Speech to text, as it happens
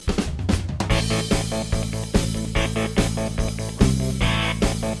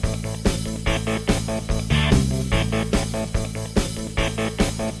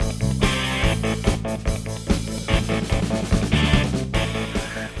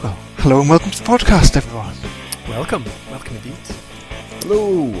Hello and welcome to the podcast, everyone. Welcome indeed.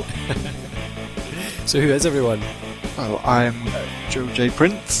 Hello. So who is everyone? Well, I'm Joe J.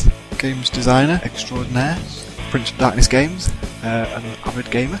 Prince, games designer extraordinaire, Prince of Darkness Games, an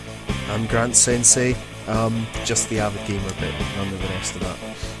avid gamer. I'm Grant Sensei, just the avid gamer bit, none of the rest of that.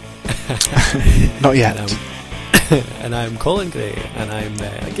 Not yet. And I'm Colin Gray, and I'm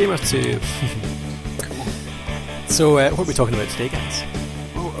a gamer too. So what are we talking about today, guys?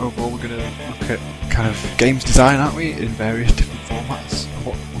 Overall, we're going to look at kind of games design, aren't we, in various different formats, and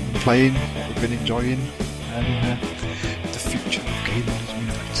what we've been playing, what we've been enjoying, and the future of gaming as we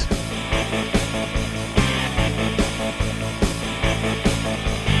know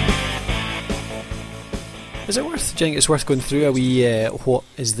it. Is it worth, do you think it's worth going through a wee, what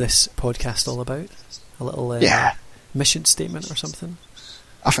is this podcast all about? A little mission statement or something?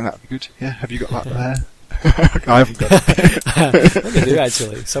 I think that would be good, yeah. Have you got that there? I haven't got it. I do,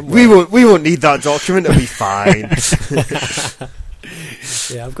 actually, somewhere. We won't need that document, it'll be fine.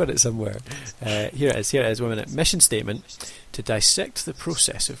 Yeah, I've got it somewhere. Here it is, 1 minute. Mission statement: to dissect the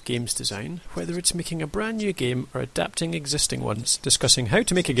process of games design, whether it's making a brand new game or adapting existing ones, discussing how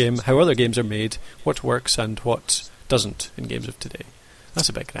to make a game, how other games are made, what works and what doesn't in games of today. That's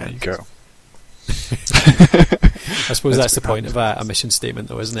a big There round. you go. I suppose that's the point of a mission statement,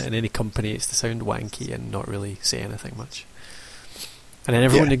 though, isn't it? In any company, it's to sound wanky and not really say anything much. And then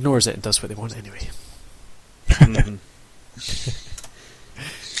everyone ignores it and does what they want anyway. Mm-hmm.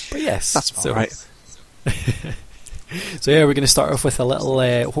 But yes, that's all right. So yeah, we're going to start off with a little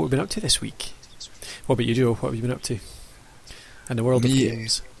what we've been up to this week. What about you, Joe? What have you been up to in the world of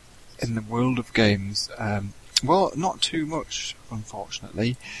games? In the world of games, well, not too much,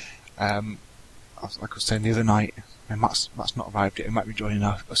 unfortunately. Like I was saying the other night, and Matt's not arrived yet. He might be joining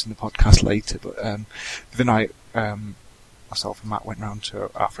us in the podcast later. But the other night, myself and Matt went round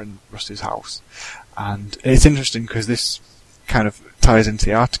to our friend Rusty's house, and it's interesting because this kind of ties into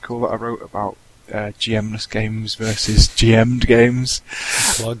the article that I wrote about GM-less games versus GM'd games.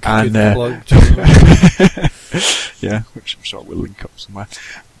 Plug, and plug. yeah, which I'm sure we'll link up somewhere.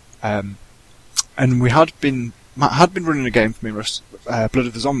 And Matt had been running a game for me, Russ, Blood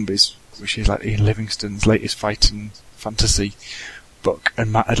of the Zombies, which is like Ian Livingstone's latest fighting fantasy book,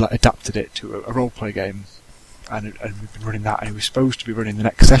 and Matt had adapted it to a role-play game, and we've been running that, and he was supposed to be running the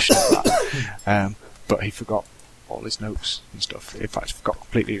next session of that, but he forgot all his notes and stuff. In fact, he forgot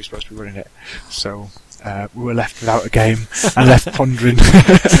completely he was supposed to be running it, so we were left without a game and left pondering.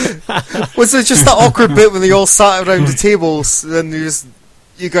 Was it just that awkward bit when they all sat around the tables, and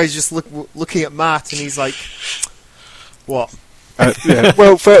you guys just looking at Matt, and he's like, what? Yeah.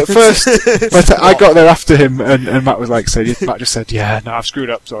 Well, first, but I got there after him, and Matt was like, Matt just said, "Yeah, no, I've screwed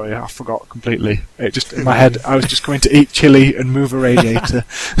up. Sorry, I forgot completely." It just in my head, I was just going to eat chili and move a radiator,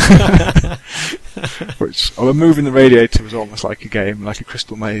 which moving the radiator was almost like a game, like a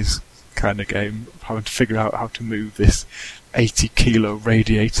Crystal Maze kind of game, having to figure out how to move this 80-kilo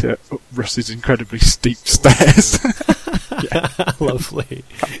radiator up Russ's incredibly steep stairs. Yeah. Lovely.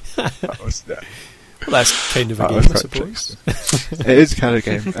 That was. Yeah. Well, that's kind of a game, I suppose. It is kind of a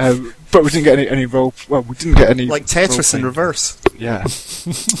game, but we didn't get any role. Well, we didn't get any like Tetris in reverse. Yeah,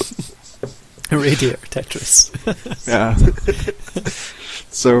 Radiator Tetris. Yeah.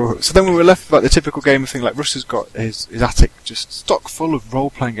 So then we were left with like the typical gamer thing. Like Russ has got his attic just stock full of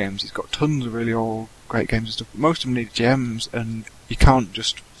role-playing games. He's got tons of really old great games and stuff. But most of them need gems, and you can't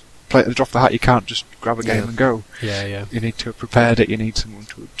just play at the drop of the hat. You can't just grab a game and go. Yeah. You need to have prepared it. You need someone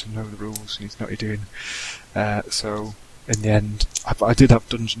to know the rules. You need to know what you're doing. So in the end, I did have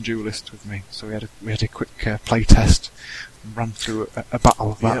Dungeon Duelist with me. So we had a quick play test and ran through a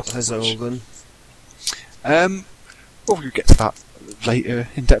battle of that. Yeah, how's that all going? Well, we'll get to that later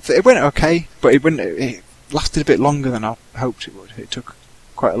in depth. It went okay, but it lasted a bit longer than I hoped it would. It took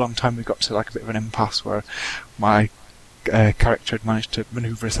quite a long time. We got to like a bit of an impasse where my character had managed to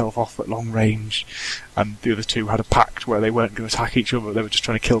manoeuvre herself off at long range, and the other two had a pact where they weren't going to attack each other. They were just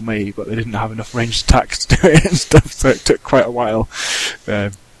trying to kill me, but they didn't have enough ranged attacks to do it and stuff. So it took quite a while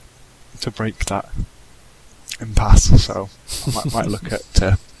to break that impasse. So I might look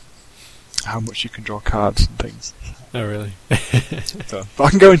at how much you can draw cards and things. Oh, really? So, but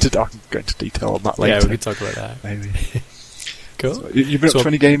I can go into detail on that later. Yeah, we could talk about that. Maybe. Cool. So, you've been up to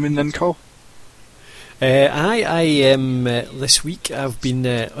any gaming then, Cole? I am this week. I've been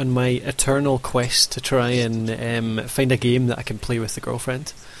on my eternal quest to try and find a game that I can play with the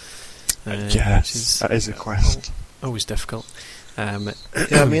girlfriend. Yes, that is a quest. Always difficult. Yeah,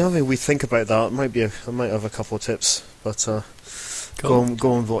 I mean, we think about that. I might have a couple of tips, but Cool.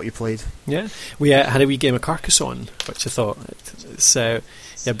 Go on with what you played. Yeah, we had a wee game of Carcassonne, which I thought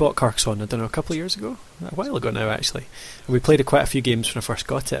I bought Carcassonne, I don't know, a couple of years ago, a while ago now actually, and we played quite a few games when I first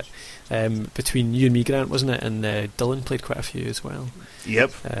got it. Between you and me, Grant, wasn't it? And Dylan played quite a few as well.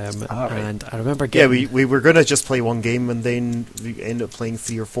 Yep. Right. And I remember getting... Yeah, we were going to just play one game, and then we ended up playing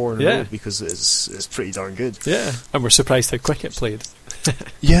 3 or 4 in a row because it's pretty darn good. Yeah, and we're surprised how quick it played.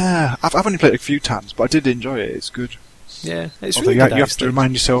 Yeah, I've only played it a few times, but I did enjoy it. It's good. Yeah, it's Although really good. You have to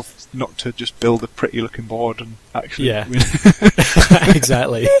remind yourself not to just build a pretty-looking board and actually win.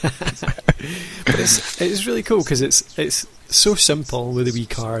 Exactly. But it's really cool because it's so simple with the wee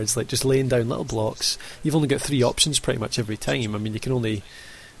cards, like just laying down little blocks. You've only got 3 options pretty much every time. I mean, you can only...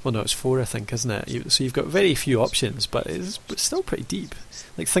 Well, no, it's 4, I think, isn't it? So you've got very few options, but it's still pretty deep.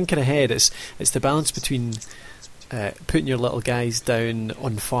 Like, thinking ahead, it's the balance between... putting your little guys down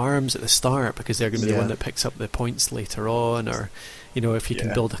on farms at the start because they're going to be the one that picks up the points later on, or if you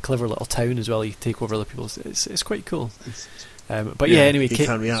can build a clever little town as well, you take over other people's. It's quite cool. But anyway, you Kate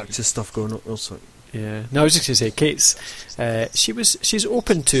can't react to stuff going on also. Yeah, no, I was just going to say, Kate's she's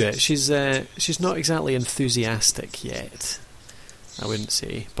open to it. She's not exactly enthusiastic yet, I wouldn't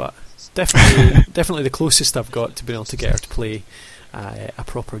say, but definitely the closest I've got to being able to get her to play a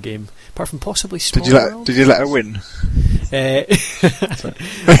proper game, apart from possibly Small World. Did you let her win? I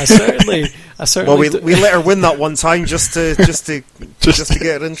certainly. Well, we let her win that one time just to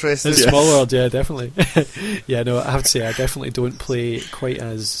get her interested. Small World, yeah, definitely. Yeah, no, I have to say I definitely don't play quite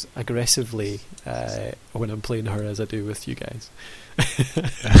as aggressively when I'm playing her as I do with you guys.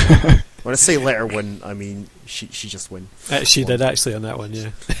 When I say let her win, I mean she just win. She did actually on that one, yeah.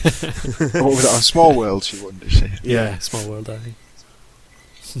 What was it, on Small World she won, did she? Yeah, Small World, aye.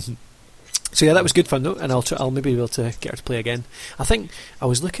 So yeah, that was good fun though, and I'll maybe be able to get her to play again. I think I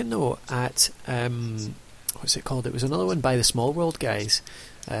was looking though at what's it called? It was another one by the Small World guys,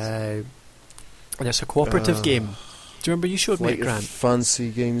 and it's a cooperative game. Do you remember you showed me it, Grant? Fancy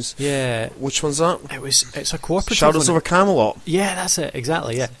games. Yeah. Which one's that? It's a cooperative. Shadows over Camelot. Yeah, that's it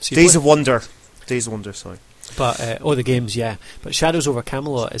exactly. Yeah. So Days of Wonder. Sorry. But the games, yeah. But Shadows over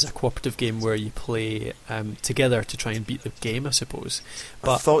Camelot is a cooperative game where you play together to try and beat the game, I suppose.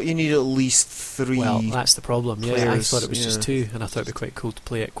 But I thought you needed at least 3. Well, that's the problem. Yeah, players, I thought it was just 2, and I thought it'd be quite cool to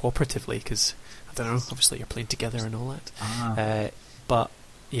play it cooperatively because I don't know. Obviously, you're playing together and all that. But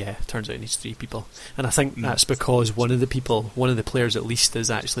yeah, turns out it needs 3 people, and I think that's because one of the players at least,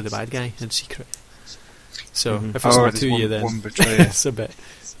 is actually the bad guy in secret. So if it's not 2 of you, then it's a bit.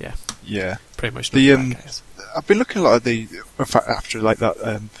 Yeah, pretty much. I've been looking at a lot of in fact, after like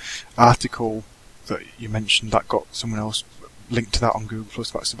that article that you mentioned that got someone else linked to that on Google Plus,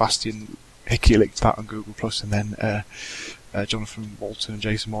 about Sebastian Hickey linked to that on Google Plus, and then Jonathan Walton and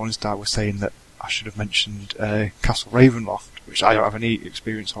Jason Morningstar were saying that I should have mentioned Castle Ravenloft, which I don't have any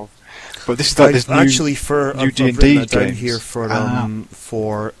experience of. But this is like this new D&D games. Down here for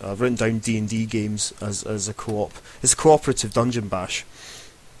I've written down D&D games as a co-op. It's a cooperative dungeon bash.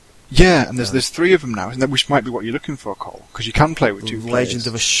 Yeah, and there's 3 of them now, which might be what you're looking for, Cole, because you can play with 2 players. Legend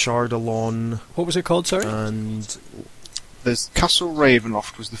of Ashardalon. What was it called, sorry? And there's Castle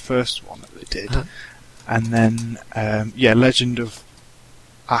Ravenloft was the first one that they did, and then Legend of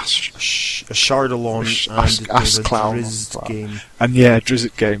Ashardalon and Drizzt game. And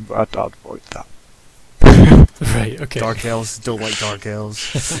Drizzt game, but I'd avoid that. Right, okay. Dark Elves, don't like Dark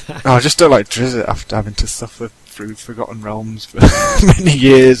Elves. No, I just don't like Drizzt after having to suffer through Forgotten Realms for many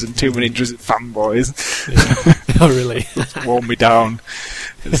years and too many Drizzt fanboys. Yeah. Oh, really? It's worn me down.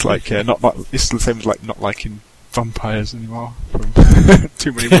 It's like it's the same as like not liking vampires anymore from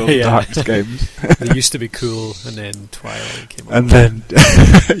too many World of Darkness games. They used to be cool, and then Twilight came out. And then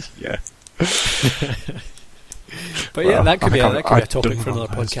yeah. But yeah, that could be a topic for another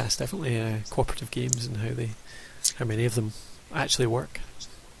podcast. Definitely cooperative games and how many of them actually work.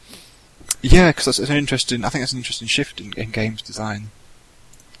 Yeah, because I think that's an interesting shift in games design,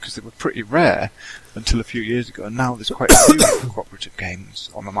 because they were pretty rare until a few years ago, and now there's quite a few cooperative games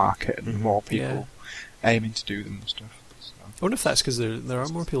on the market, and more people aiming to do them and stuff. So. I wonder if that's because there are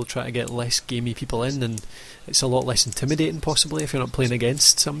more people trying to get less gamey people in, and it's a lot less intimidating possibly if you're not playing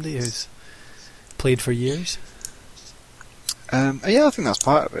against somebody who's played for years. I think that's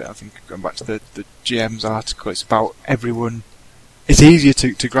part of it. I think going back to the GM's article, it's about everyone. It's easier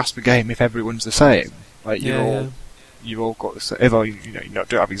to grasp a game if everyone's the same. Like you've all got the same. You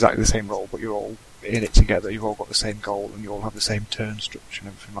don't have exactly the same role, but you're all in it together. You've all got the same goal, and you all have the same turn structure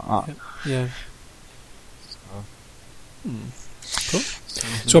and everything like that. Yeah. Cool.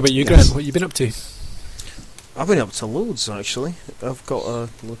 So what about you, Grant? What have you been up to? I've been up to loads actually. I've got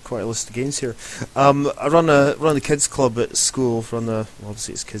quite a list of games here. I run a kids club at school.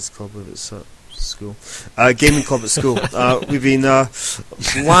 Obviously it's kids club if it's at school. Gaming club at school. We've been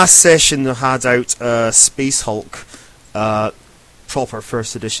last session had out Space Hulk, proper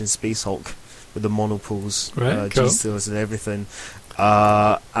first edition Space Hulk with the monopose, Right, cool. G-Steelers and everything.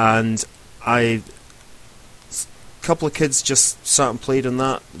 And a couple of kids just sat and played on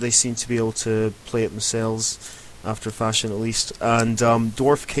that. They seem to be able to play it themselves, after a fashion at least. And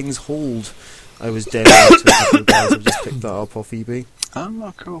Dwarf King's Hold, I was dead to a couple of guys. I've just picked that up off eBay.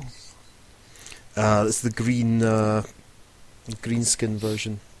 Oh, cool. It's the green skin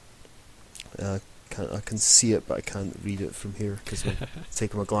version. I can see it, but I can't read it from here because I'm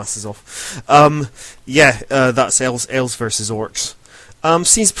taking my glasses off. That's Elves versus Orcs.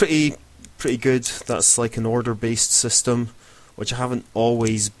 Seems pretty good. That's like an order-based system, which I haven't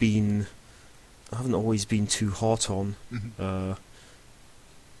always been too hot on. Mm-hmm.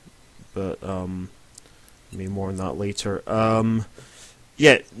 But maybe more on that later.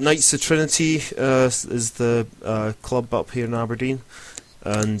 Knights of Trinity is the club up here in Aberdeen,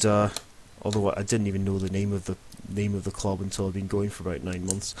 and although I didn't even know the name of the club until I've been going for about 9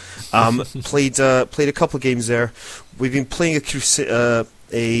 months. Played a couple of games there. We've been playing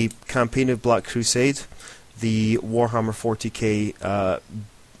a campaign of Black Crusade, the Warhammer 40k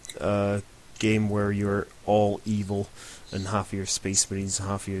game where you're all evil and half of your Space Marines and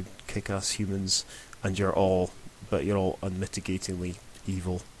half of your kick-ass humans, and you're all unmitigatingly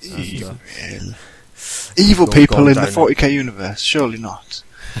evil. Evil people in the 40k universe? Surely not.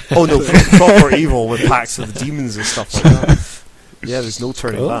 Oh no, proper evil with packs of demons and stuff like that. Yeah, there's no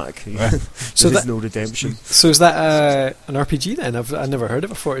turning back. So there's no redemption. So is that an RPG then? I've never heard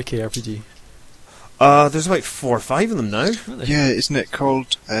of a 40k RPG. There's about 4 or 5 of them now. Really? Yeah, isn't it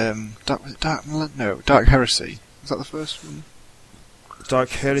called Dark Heresy? Is that the first one? Dark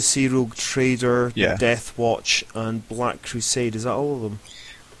Heresy, Rogue Trader, Yeah. Death Watch, and Black Crusade. Is that all of them?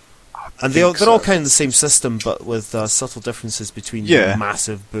 And think they're all so. kind of the same system, but with subtle differences between Yeah. the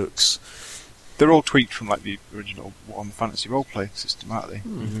massive books. They're all tweaked from like the original Warhammer Fantasy role-playing system, aren't they?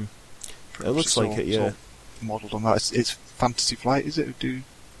 Mm-hmm. Pretty It much looks it's like all- it, it's yeah. all modelled on that. It's Fantasy Flight, is it? Who do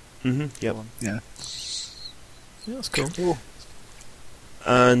Mm-hmm. Yep. Yeah. Yeah, that's cool.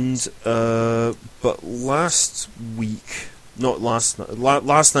 And but last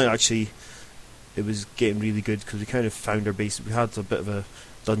night actually, it was getting really good because we kind of found our base. We had a bit of a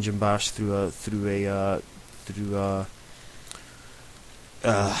dungeon bash through a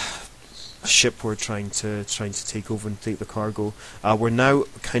ship we're trying to take over and take the cargo. We're now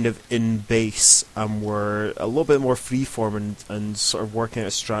kind of in base, and we're a little bit more freeform and sort of working out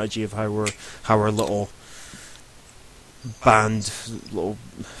a strategy of how our little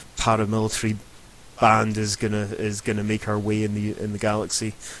paramilitary band is gonna make our way in the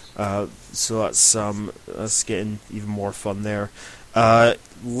galaxy. So that's getting even more fun there.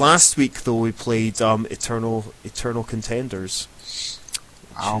 Last week though we played Eternal Contenders.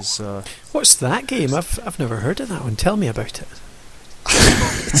 Wow. Which is, What's that game? I've never heard of that one. Tell me about it.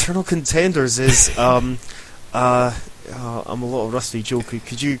 Eternal Contenders is I'm a little rusty, Joe.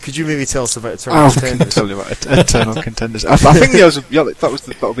 Could you maybe tell us about Eternal I can Contenders? tell you about Eternal Contenders. I think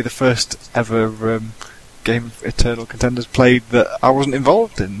that would be the first ever game of Eternal Contenders played that I wasn't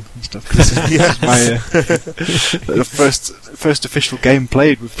involved in and stuff. This is my the first official game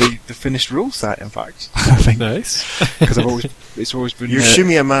played with the finished rule set. In fact, I think Nice. because it's always been. You're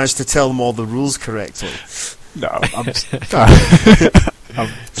assuming I managed to tell them all the rules correctly. No, I'm just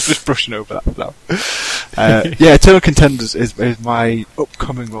brushing over that now. Eternal Contenders is my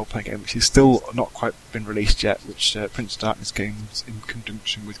upcoming role-playing game, which is still not quite been released yet, which Prince of Darkness Games, in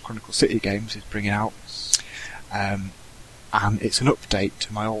conjunction with Chronicle City Games, is bringing out. And it's an update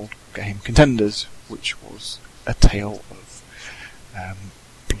to my old game, Contenders, which was a tale of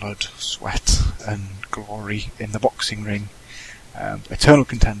blood, sweat, and glory in the boxing ring. Eternal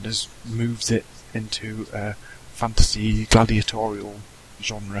Contenders moves it into fantasy gladiatorial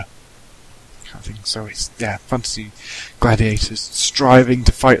genre kind of thing. So it's fantasy gladiators striving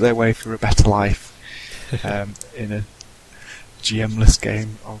to fight their way through a better life in a GM-less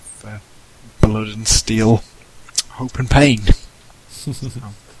game of blood and steel, hope and pain.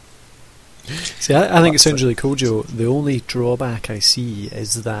 See, I think it sounds really cool, Joe. The only drawback I see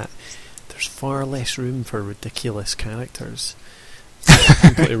is that there's far less room for ridiculous characters.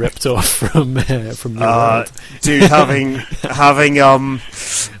 completely ripped off from New World. Dude, having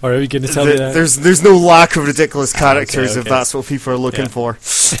Or are you going to tell me that? there's no lack of ridiculous characters okay. if that's what people are looking for.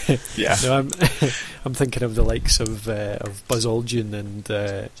 Yeah. No, I'm thinking of the likes of Buzz Aldrin and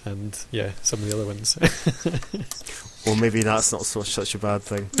some of the other ones. Well, maybe that's not such a bad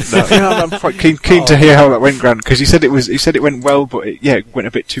thing. No, yeah, I'm quite keen to hear how that went, Grant, because you said it went well, but it went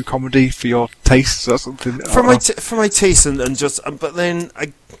a bit too comedy for your tastes or something. For my taste and just, but then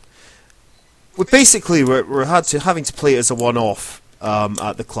we're having to play it as a one-off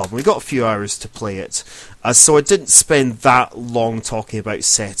at the club. We got a few hours to play it, so I didn't spend that long talking about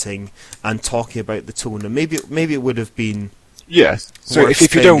setting and talking about the tone. And maybe it would have been. Yeah. So worth if you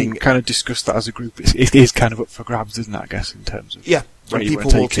spending- don't kind of discuss that as a group, it is kind of up for grabs, isn't it? I guess in terms of Yeah, where and you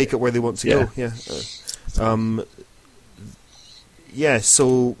people wanna will take it where they want to go. Yeah.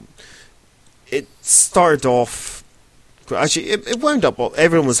 So it started off. Actually, it wound up. Well,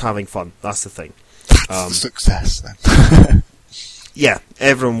 everyone was having fun. That's the thing. Success then. Yeah,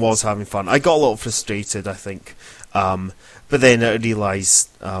 everyone was having fun. I got a little frustrated, I think, but then I realised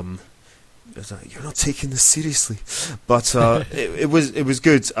you're not taking this seriously. But it was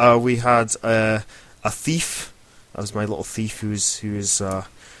good. We had a thief. That was my little thief who was to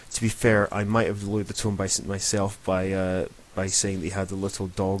be fair, I might have lowered the tone by myself by saying that he had a little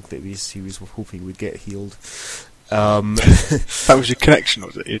dog that he was hoping would get healed. That was your connection,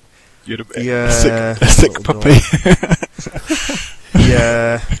 was it? You'd a bit Yeah, a sick little puppy.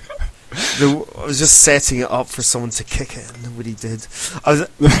 Yeah. I was just setting it up for someone to kick it, and nobody did. I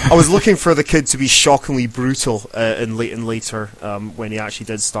was looking for the kid to be shockingly brutal, and later when he actually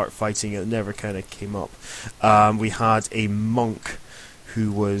did start fighting, it never kind of came up. We had a monk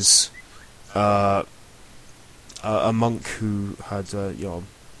who was a monk who had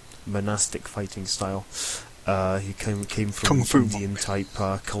monastic fighting style. He came from Kung Fu Indian type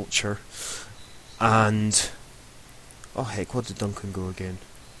culture, and oh heck, what did Duncan go again?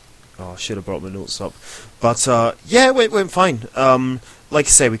 Oh, I should have brought my notes up. But it went fine. Like I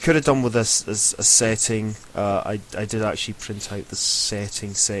say, we could have done with this as a setting. I did actually print out the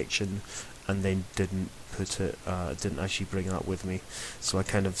setting section, and then didn't didn't actually bring that with me. So I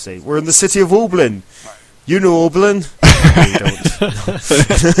kind of say, we're in the city of Oberlin. You know Oberlin? No, you don't.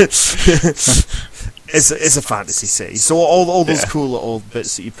 It's a fantasy city. So all those cool little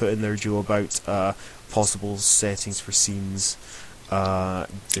bits that you put in there, Joe, about possible settings for scenes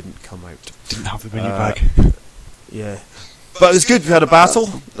didn't come out. Didn't have them in your bag. Yeah. But it was good. We had a battle.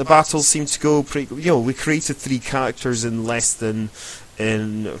 The battle seemed to go pretty. We created 3 characters in less than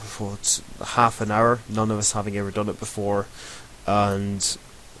half an hour. None of us having ever done it before, and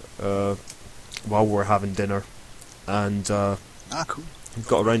while we were having dinner, and Cool. we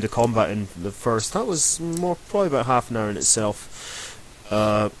got around to combat in the first. That was probably about half an hour in itself.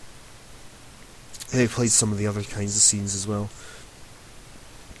 They played some of the other kinds of scenes as well.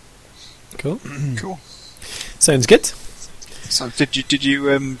 Cool. Cool. Sounds good. So did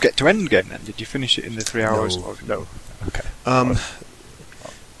you get to end game then? Did you finish it in the 3 hours? No. Okay. Um,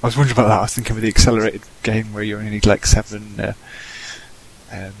 I was wondering about that. I was thinking of the accelerated game where you only need like 7.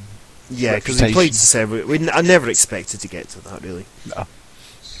 Yeah, because we played 7. I never expected to get to that, really. No.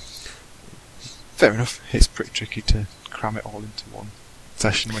 Fair enough. It's pretty tricky to cram it all into one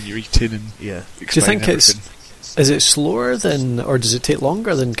session when you're eating and Yeah. Do you think everything. is it slower than, or does it take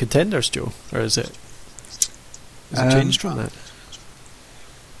longer than Contenders, Joe? Or is it changed from that?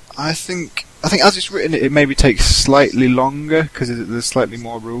 I think as it's written, it maybe takes slightly longer because there's slightly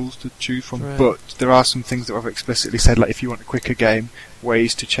more rules to choose from. Right. But there are some things that I've explicitly said, like if you want a quicker game,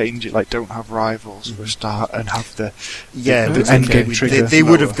 ways to change it, like don't have rivals for a start and have the end game trigger. They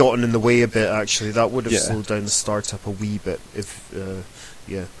would have gotten in the way a bit. Actually, that would have Yeah. slowed down the startup a wee bit. If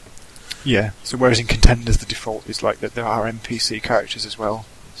Yeah. So whereas in Contenders the default is like that there are NPC characters as well.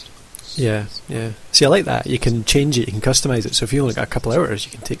 Yeah. See, I like that. You can change it, you can customise it. So if you only got a couple hours,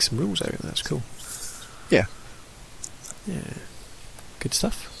 you can take some rules out. That's cool. Yeah. Yeah. Good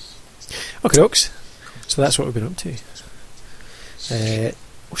stuff. Okay, folks. So that's what we've been up to.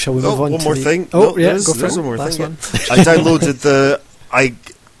 Shall we move on? one to more the... thing. Oh, No, yeah, there's- go for there's it. one more Last thing, one. I downloaded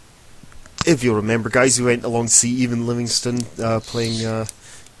if you remember, guys, we went along to see Even Livingston playing.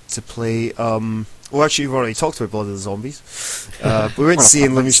 Well, actually, we've already talked about Blood of the Zombies. We went to see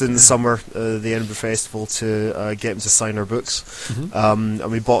Ian Livingston in the summer, the Edinburgh Festival, to get him to sign our books. Mm-hmm.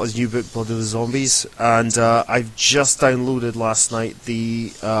 And we bought his new book, Blood of the Zombies. And I've just downloaded last night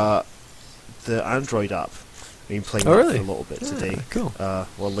the Android app. I've been playing that really? for a little bit today. Cool.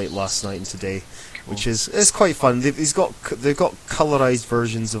 Late last night and today. Which is quite fun. They've got colorized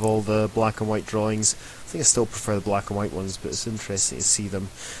versions of all the black and white drawings, think I still prefer the black and white ones, but it's interesting to see them.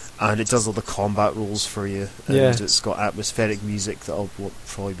 And it does all the combat rules for you, and it's got atmospheric music that I'll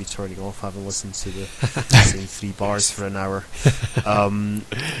probably be turning off, having listened to the same 3 bars for an hour. How many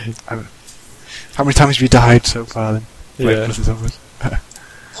times have you died so far then?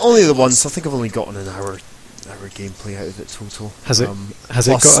 Only the once. I think I've only gotten an hour gameplay out of it total. Has it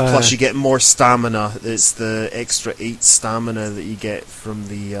Plus you get more stamina. It's the extra 8 stamina that you get from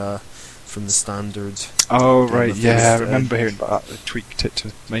the standard. Oh right, yeah, I remember hearing about that. They tweaked it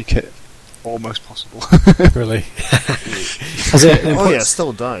to make it almost possible. Really? Has it?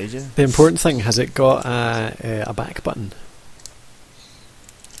 Still died. Yeah. The important thing, has it got a back button?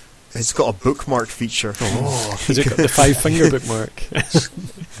 It's got a bookmark feature. Oh, has it got the 5-finger bookmark?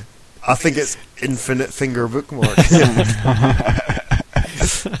 I think it's infinite finger bookmark.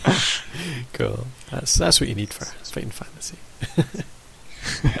 Cool. That's what you need for Fighting Fantasy.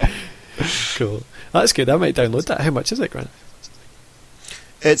 Cool. That's good. I might download that. How much is it, Grant?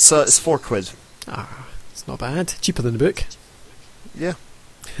 It's £4. It's not bad. Cheaper than the book. Yeah.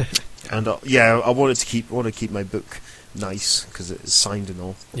 And I wanted to keep my book nice because it's signed and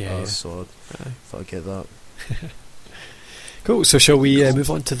all. So I thought I'd get that. Cool. So shall we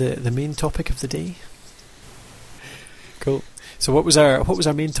move on to the main topic of the day? Cool. So what was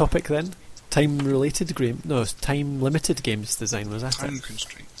our main topic then? Time limited games design, was that time it?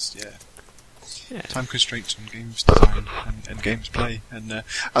 Constraints, yeah. Time constraints on games design and games play, and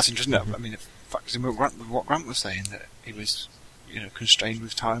that's interesting. I mean, it factors in what Grant was saying, that he was, constrained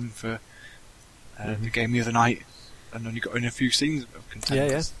with time for the game the other night, and only got in a few scenes of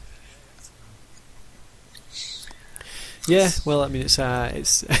content. Yeah. Well, I mean, it's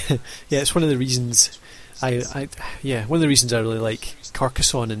it's one of the reasons one of the reasons I really like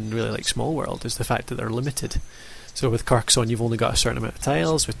Carcassonne and really like Small World is the fact that they're limited. So with Carcassonne, you've only got a certain amount of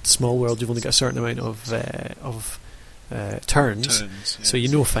tiles. With Small World, you've only got a certain amount of turns. So you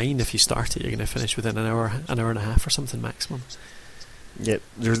know, fine, if you start it, you're going to finish within an hour and a half or something maximum. Yeah,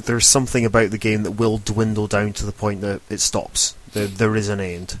 there's something about the game that will dwindle down to the point that it stops. There is an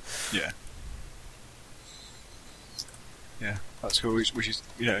end. Yeah. Yeah, that's cool. Which is,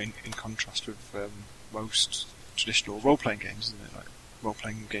 in contrast with most traditional role-playing games, isn't it? Like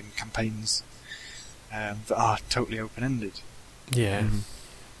role-playing game campaigns that are totally open-ended. Yeah.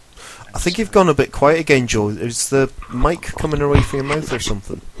 I think you've gone a bit quiet again, Joe. Is the mic coming away from your mouth or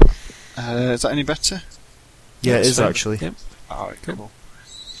something? Is that any better? Yeah, it is actually. Yep. Alright, cool.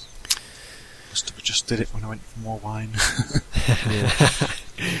 Must have just did it when I went for more wine.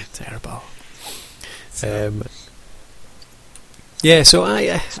 Terrible. So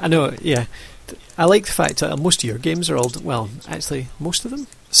I know, I like the fact that most of your games are all, actually, most of them.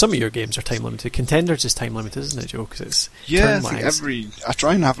 Some of your games are time limited. Contenders is time limited, isn't it, Joe? Because it's I think I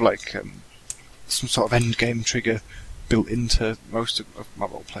try and have some sort of end game trigger built into most of my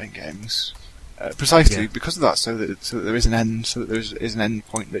role playing games, precisely because of that, so that there is an end, so that there is an end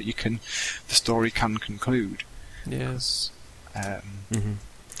point that the story can conclude. Yes.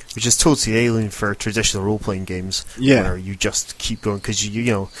 Which is totally alien for traditional role playing games, where you just keep going because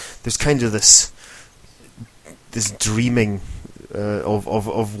there's kind of this dreaming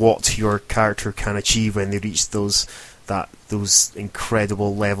of what your character can achieve when they reach those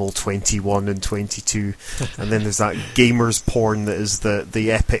incredible level 21 and 22, and then there's that gamers porn that is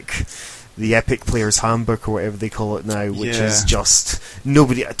the epic player's handbook or whatever they call it now, which is just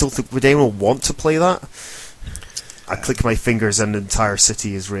nobody. I don't think would anyone want to play that. I click my fingers and the entire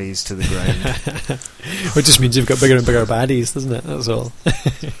city is razed to the ground. Which just means you've got bigger and bigger baddies, doesn't it? That's all.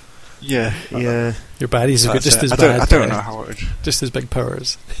 Yeah. Your baddies have got just as I don't know how it would. Just as big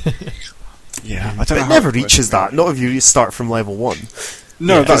powers. Yeah, but it never reaches that. Not if you start from level 1.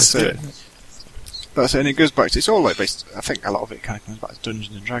 No, that's it. That's it, and it goes back to, it's all based, I think a lot of it kind of comes back to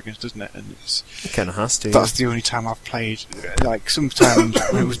Dungeons and Dragons, doesn't it? And it kind of has to. That's the only time I've played, sometimes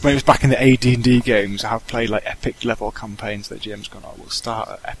when it was back in the AD&D games, I have played epic level campaigns that GM's gone, we'll start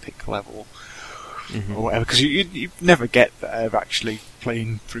at epic level, or whatever, because you never get there of actually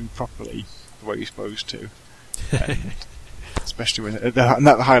playing through properly the way you're supposed to. And especially when at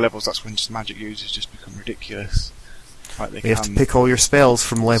the high levels, that's when just magic users just become ridiculous. You have to pick all your spells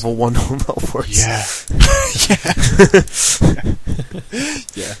from level 1 upwards. Yeah.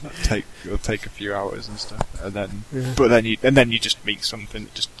 It'll take a few hours and stuff, and then you just meet something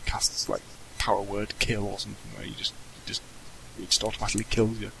that just casts power word kill or something where it just automatically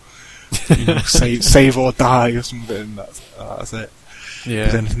kills you. Save or die or something. That's it. Yeah.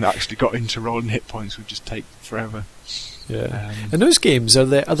 Because anything that actually got into rolling hit points would just take forever. Yeah. And those games are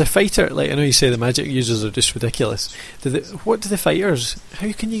the fighter. I know you say the magic users are just ridiculous. What do the fighters?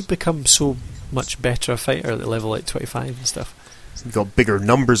 How can you become so much better a fighter at level like 25 and stuff. You've got bigger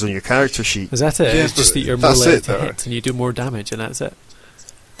numbers on your character sheet. Is that it? Yeah, It's just but that you're more that's likely it, to though. hit and you do more damage, and that's it.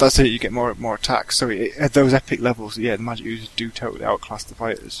 That's it. You get more attacks. So at those epic levels, the magic users do totally outclass the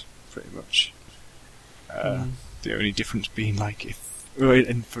fighters, pretty much. The only difference being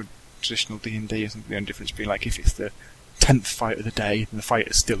and for traditional D&D, I think the only difference being if it's the 10th fight of the day, then the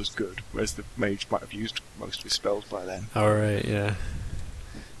fighter's still as good, whereas the mage might have used most of his spells by then. Alright, yeah.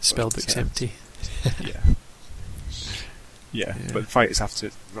 Spellbook's empty. Yeah, but the fighters have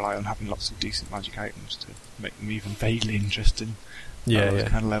to rely on having lots of decent magic items to make them even vaguely interesting. Those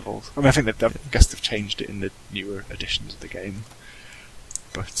kind of levels. I think I guess they've changed it in the newer editions of the game,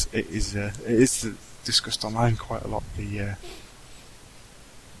 but it is discussed online quite a lot. The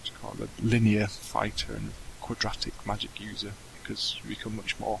linear fighter and quadratic magic user, because you become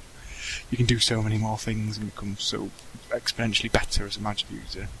much more. You can do so many more things and become so exponentially better as a magic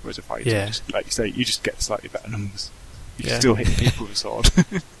user, whereas a fighter, like you say, you just get slightly better numbers. You can still hit people with a sword.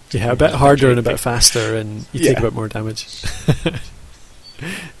 A bit harder and a bit faster, and you take a bit more damage.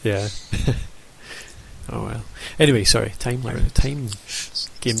 Yeah. Oh well. Anyway, sorry. Time game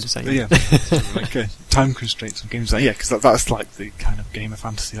design. Time constraints on game design. Yeah, because that's like the kind of game of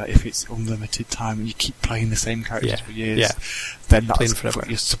fantasy. Like if it's unlimited time and you keep playing the same characters for years, then that's what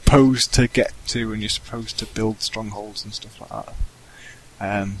you're supposed to get to, and you're supposed to build strongholds and stuff like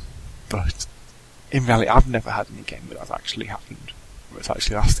that. But in reality, I've never had any game where that's actually happened, where it's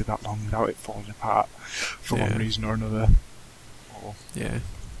actually lasted that long without it falling apart for one reason or another.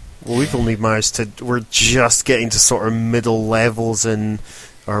 Well, we've only managed to. We're just getting to sort of middle levels in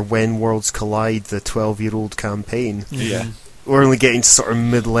our When Worlds Collide, the 12-year-old campaign. Yeah. We're only getting to sort of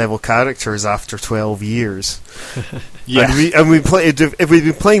mid-level characters after 12 years. Yeah. And we played. If we'd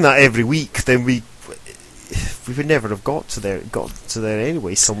been playing that every week, then we would never have got to there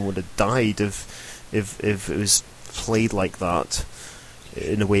anyway. Someone would have died if it was played like that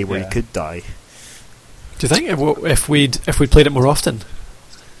in a way where he could die. Do you think if we'd played it more often?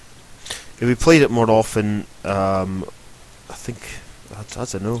 If we played it more often, I think I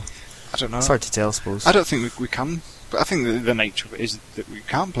don't know. It's hard to tell, I suppose. I don't think we can, but I think the nature of it is that we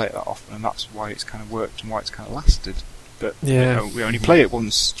can't play it that often, and that's why it's kind of worked and why it's kind of lasted. But we only play it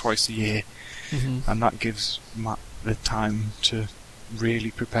twice a year, and that gives Matt the time to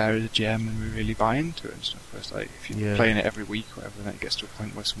really prepare as a GM and really buy into it and stuff. Whereas if you're playing it every week or whatever, then it gets to a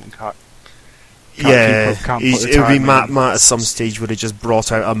point where someone can't it would be Matt at some stage would have just brought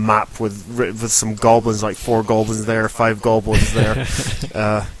out a map with some goblins, like 4 goblins there, 5 goblins there,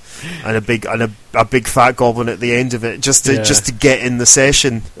 and a big fat goblin at the end of it, just to get in the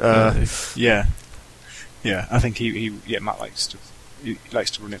session. I think Matt likes to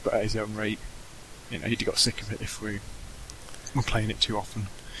run it, but at his own rate. He'd got sick of it if we were playing it too often.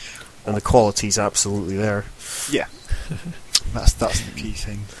 And the quality's absolutely there. Yeah. That's the key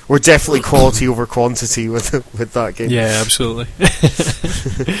thing. We're definitely quality over quantity with that game. Yeah, absolutely.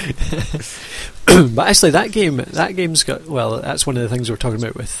 But actually, that game's got. Well, that's one of the things we're talking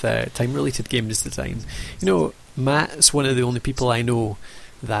about with time-related games design. Matt's one of the only people I know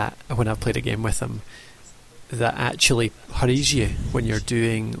that when I've played a game with him that actually hurries you when you're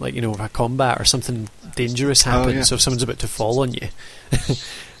doing a combat or something dangerous happens. So if someone's about to fall on you.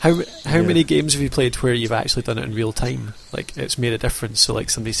 How many games have you played where you've actually done it in real time? Like it's made a difference. So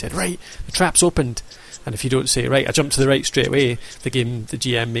somebody said, right, the trap's opened, and if you don't say, right, I jumped to the right straight away, the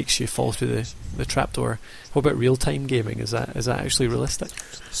GM makes you fall through the trapdoor. What about real time gaming? Is that actually realistic?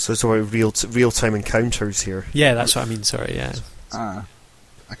 So it's about real time encounters here. Yeah, that's what I mean. Sorry, yeah.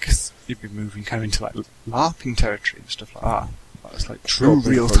 I guess you'd be moving kind of into LARPing territory and stuff like that. That's like true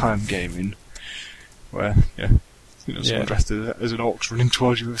real time gaming, where someone dressed as an orc running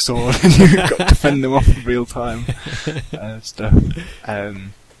towards you with a sword, and you've got to defend them off in real time stuff. I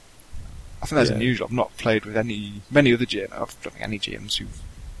think that's unusual. I've not played with many other GMs. I don't think any GMs who've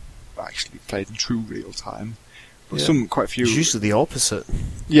actually played in true real time, but quite a few. It's usually the opposite.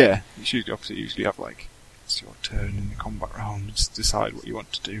 Yeah, it's usually the opposite. You usually have it's your turn in the combat round, and just decide what you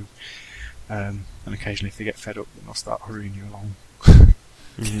want to do. And occasionally, if they get fed up, then they'll start hurrying you along.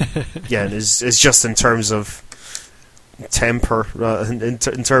 Yeah, and it's just in terms of temper, in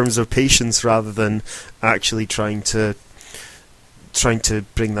terms of patience, rather than actually trying to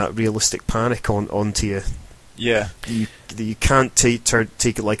bring that realistic panic onto you. Yeah, you can't take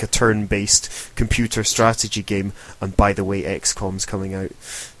it like a turn-based computer strategy game. And by the way, XCOM's coming out.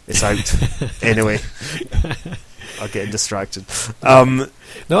 It's out anyway. I'm getting distracted.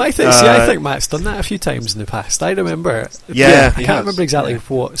 No, I think Matt's done that a few times in the past. I remember. Yeah, I can't remember exactly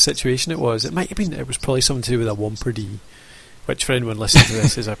what situation it was. It might have been. It was probably something to do with a Womper D, which for anyone listening to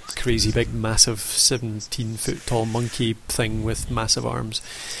this is a crazy big, massive 17-foot tall monkey thing with massive arms,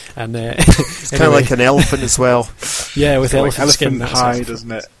 and it's kind of like an elephant as well. Yeah, with like elephant skin, hide,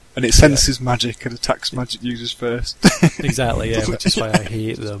 doesn't it? And it senses magic and attacks magic users first. Exactly, yeah, which is why I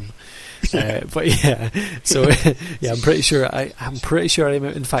hate them. But yeah, so yeah, I'm pretty sure I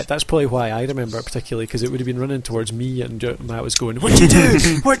remember. In fact, that's probably why I remember it particularly, because it would have been running towards me, and Matt was going, "What'd you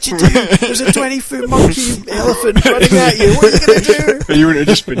do? What'd you do? There's a 20-foot monkey elephant running at you. What are you going to do?" And you wouldn't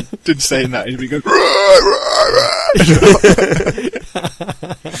have just been saying that. You'd be going,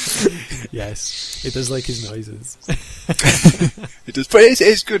 yes, it does like his noises. It does, but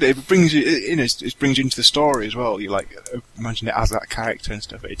it's good. It brings you, it brings you into the story as well. You like imagine it as that character and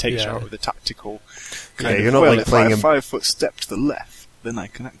stuff. It takes you out with the tactical. You're not like playing a 5-foot step to the left. Then I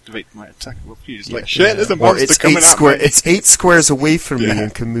can activate my attack. Well, like shit, there's a monster coming at me. It's 8 squares away from me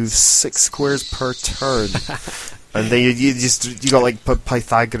and can move 6 squares per turn. And then you got like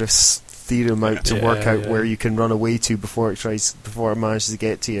Pythagoras theorem out to work out where you can run away to before it manages to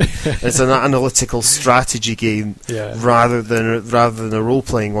get to you. It's an analytical strategy game rather than a role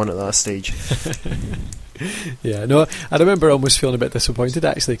playing one at that stage. Yeah, no, I remember almost feeling a bit disappointed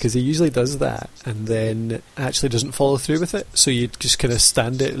actually, because he usually does that and then actually doesn't follow through with it. So you just kind of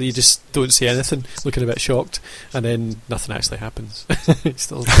stand it, you just don't say anything, looking a bit shocked, and then nothing actually happens. It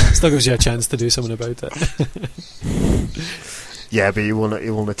still gives you a chance to do something about it. Yeah, but it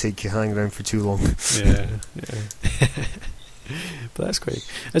won't take you hanging around for too long. Yeah. But that's great.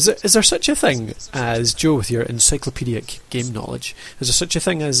 Is there such a thing as, Joe, with your encyclopedic game knowledge, is there such a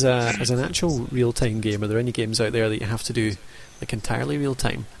thing as an actual real-time game? Are there any games out there that you have to do like entirely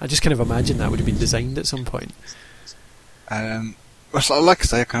real-time? I just kind of imagine that would have been designed at some point. Well, like I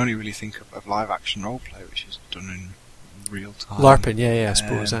say, I can only really think of live-action role-play, which is done in real-time. LARPing, I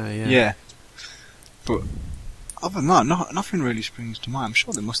suppose. Yeah. But other than that, nothing really springs to mind. I'm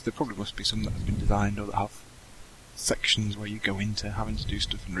sure there probably must be some that have been designed or that have sections where you go into having to do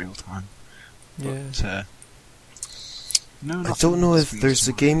stuff in real time. But, no, I don't know if there's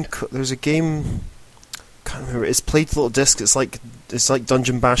a game. There's a game. Can't remember. It's played little disc. It's like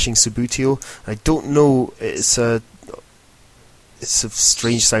Dungeon Bashing Subutio. I don't know. It's a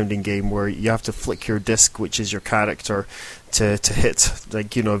strange sounding game where you have to flick your disc, which is your character, to hit.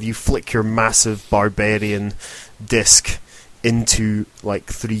 Like, if you flick your massive barbarian disc into like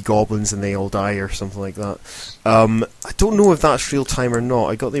 3 goblins and they all die or something like that. I don't know if that's real time or not.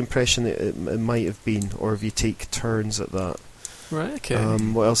 I got the impression that it might have been, or if you take turns at that. Right, okay.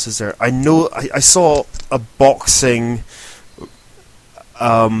 What else is there? I know I saw a boxing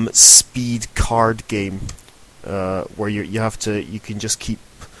speed card game where you can just keep,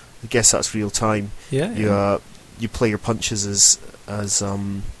 I guess that's real time. Yeah. You play your punches as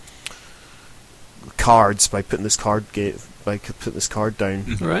cards by putting this card down.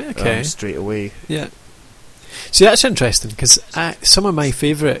 Right, okay. Straight away. Yeah. See, that's interesting, because some of my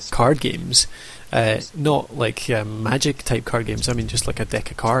favourite card games, not like Magic type card games, I mean just like a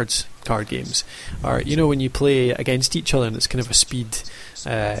deck of cards card games, are, when you play against each other and it's kind of a speed,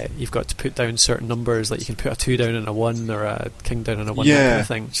 you've got to put down certain numbers, like you can put a 2 down and a 1 or a king down and a 1, that kind of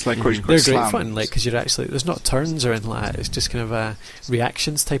thing. It's like they're great fun, like, because you're actually, there's not turns or anything like that, it's just kind of a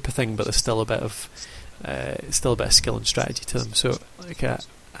reactions type of thing, but there's still a bit of skill and strategy to them. So like a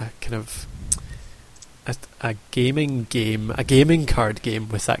kind of a gaming card game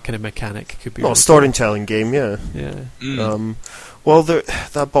with that kind of mechanic could be. Not a storytelling game, yeah. Yeah. Well,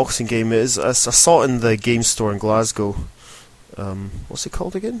 that boxing game is. I saw it in the game store in Glasgow. What's it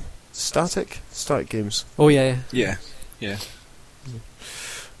called again? Static Games. Oh yeah. Yeah,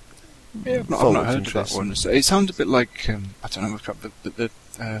 I've not heard of that one. It sounds a bit like I don't know, the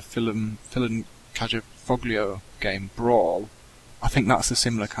Phil Cajafoglio game Brawl. I think that's a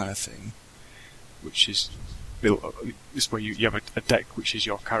similar kind of thing, which is built. This where you have a deck which is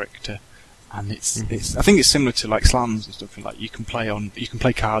your character, and it's I think it's similar to like slams and stuff. Like you can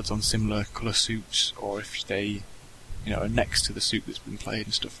play cards on similar colour suits, or if they are next to the suit that's been played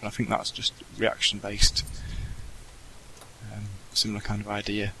and stuff. And I think that's just reaction based, similar kind of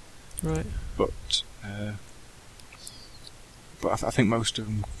idea. Right. But I think most of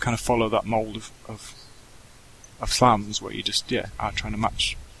them kind of follow that mould of slams, where you just are trying to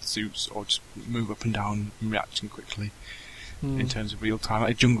match suits or just move up and down and reacting quickly in terms of real time.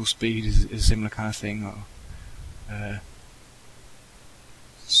 Like Jungle Speed is a similar kind of thing, or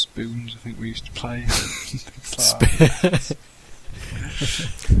Spoons, I think we used to play.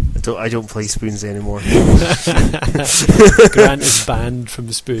 I don't play spoons anymore. Grant is banned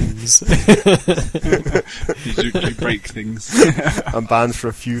from spoons. You break things. I'm banned for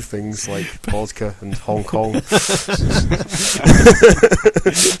a few things like vodka and Hong Kong.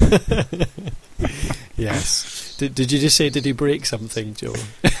 Yes. Did you just say, did he break something, Joe?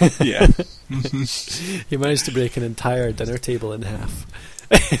 Yeah. He managed to break an entire dinner table in half.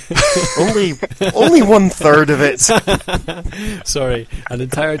 only 1/3 of it. Sorry, an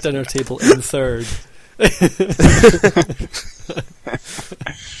entire dinner table in third.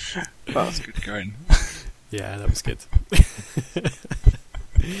 That's good going. Yeah, that was good.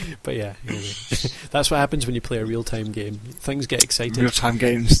 But yeah, that's what happens when you play a real-time game. Things get exciting. Real-time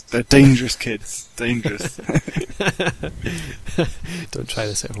games, they're dangerous, kids. Dangerous. Don't try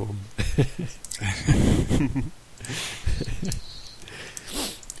this at home.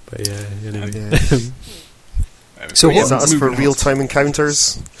 But yeah, anyway. So is that us for real-time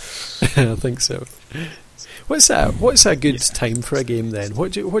encounters? I think so. What's a good time for a game then?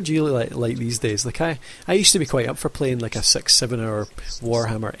 What do you like these days? Like I used to be quite up for playing like a 6-7 hour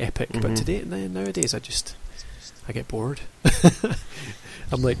Warhammer epic, but nowadays I get bored.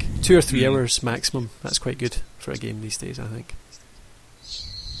 I'm like 2 or 3 hours maximum. That's quite good for a game these days, I think.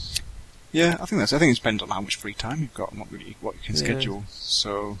 Yeah, I think it depends on how much free time you've got and what you can schedule.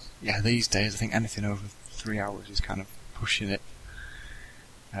 So yeah, these days I think anything over 3 hours is kind of pushing it.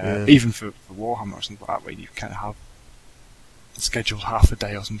 Even for Warhammer or something like that, where you kind of have scheduled half a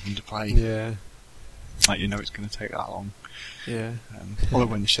day or something to play. Yeah. Like it's going to take that long. Yeah. Although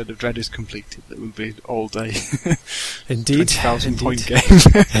when the Shed of Dread is completed, it will be all day. Indeed. 20,000 point game.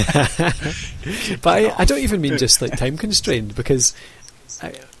 But I don't even mean just like time constrained, because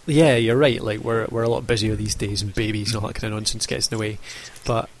yeah, you're right. Like we're a lot busier these days, and babies and all that kind of nonsense gets in the way.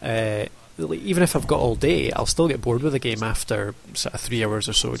 But even if I've got all day, I'll still get bored with a game after sort of 3 hours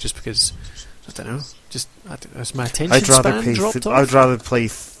or so, just because I don't know. As my attention span dropped off. I'd rather play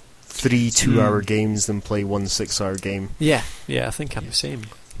 3 2-hour games than play 1 6-hour game. Yeah, I think I'm the same.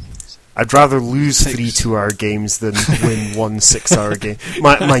 I'd rather lose 3 2-hour games than win 1 6-hour game.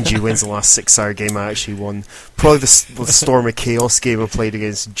 Mind you, when's the last 6-hour game I actually won? Probably the Storm of Chaos game I played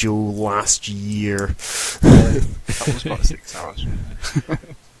against Joe last year. That was about 6 hours.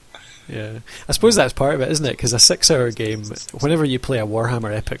 Yeah, I suppose that's part of it, isn't it? Because a 6-hour game, whenever you play a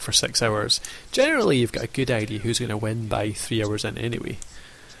Warhammer Epic for 6 hours, generally you've got a good idea who's going to win by 3 hours in anyway.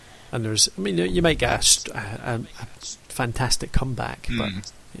 And you might get a fantastic comeback,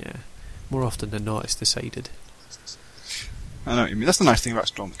 but yeah, more often than not, it's decided. I know what you mean. That's the nice thing about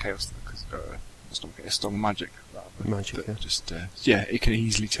Storm of Chaos, because Storm of Magic. It can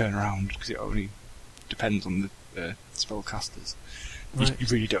easily turn around because it only depends on the spellcasters. Right. You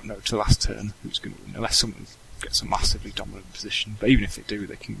really don't know to the last turn who's going to win, unless someone gets a massively dominant position. But even if they do,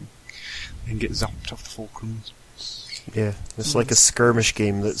 they can get zapped off the fulcrums. Yeah, it's like a skirmish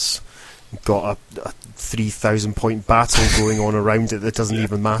game that's got a 3,000 point battle going on around it that doesn't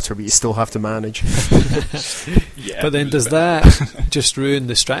even matter, but you still have to manage. But then does that just ruin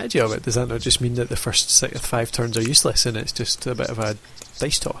the strategy of it? Does that not just mean that the first 5 turns are useless and it's just a bit of a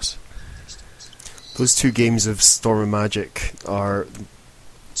dice toss? Those 2 games of Storm and Magic are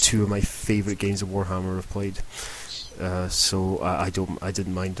 2 of my favourite games of Warhammer I've played. So I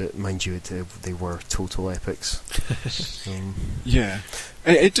didn't mind it. Mind you, they were total epics. Yeah,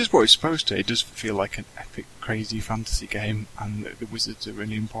 it does what it's supposed to. It does feel like an epic, crazy fantasy game, and the wizards are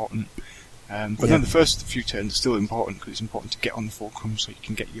really important. But then the first few turns are still important because it's important to get on the fulcrum so you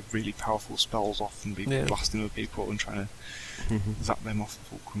can get your really powerful spells off and be blasting other people and trying to zap them off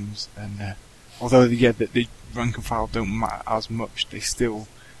the fulcrums. And although the rank and file don't matter as much, they still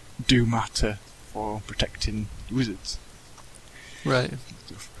do matter for protecting wizards. Right.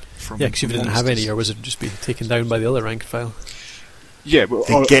 Because if you didn't have any, your wizard would just be taken down by the other rank and file. Yeah, but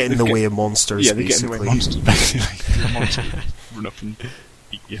they get in the way of monsters. Yeah, they get in the way of monsters, basically. The monsters run up and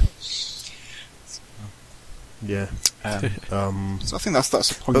eat you. Yeah. So I think that's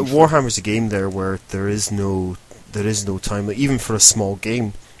the point. But Warhammer's a game there where there is no time. Like, even for a small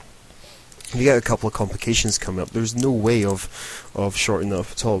game, if you get a couple of complications coming up, there's no way of shortening that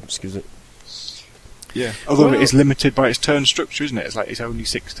up at all. Excuse me. Yeah, although it is limited by its turn structure, isn't it? It's like it's only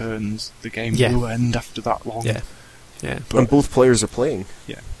 6 turns. The game will end after that long. Yeah. But and both players are playing.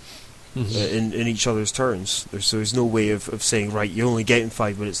 Yeah. In each other's turns. So there's no way of saying, right, you're only getting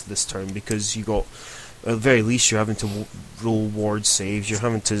 5 minutes this turn, because you got, at the very least, you're having to roll ward saves. You're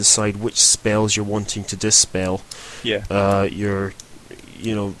having to decide which spells you're wanting to dispel. Yeah. You're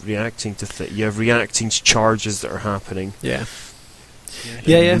reacting to you have reacting to charges that are happening. Yeah.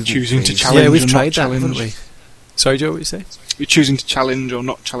 Choosing to challenge. Yeah, we've tried that, haven't we? Sorry, Joe, what you say? You're choosing to challenge or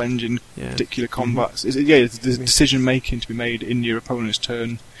not challenge in Yeah. particular combats. There's decision making to be made in your opponent's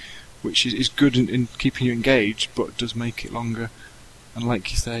turn, which is good in keeping you engaged, but does make it longer. And like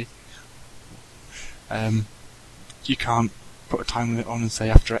you say, you can't put a time limit on and say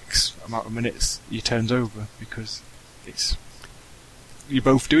after X amount of minutes your turn's over, because you're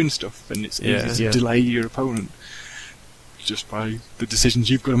both doing stuff, and it's easy to delay your opponent just by the decisions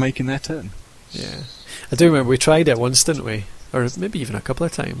you've got to make in their turn. Yeah. I do remember we tried it once, didn't we? Or maybe even a couple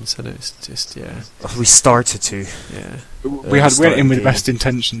of times, and it's just, We started to. Yeah. We went in with the best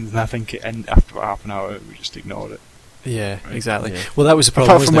intentions, and I think it ended after about half an hour. We just ignored it. Yeah, Right. exactly. Yeah. Well, that was the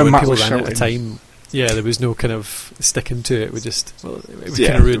problem, Apart from wasn't it? when When Matt people was ran out of shouting. time, there was no kind of sticking to it. We just, it would Yeah, kind of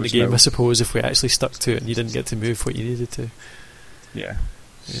there ruin the was game, no- I suppose, if we actually stuck to it and you didn't get to move what you needed to. Yeah.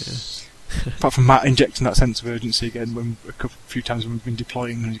 Yeah. Apart from Matt injecting that sense of urgency again, when a few times when we've been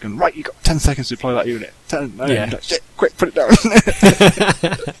deploying, and he's going, right, you've got 10 seconds to deploy that unit. 10, 9, Yeah. like, shit, quick, put it down.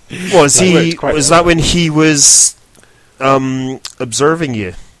 Was that when he was observing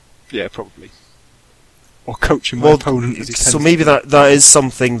you? Yeah, probably. Or coaching my Well, opponent as he so tends maybe to. that is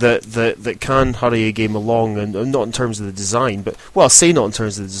something that can hurry a game along, and not in terms of the design, but I say not in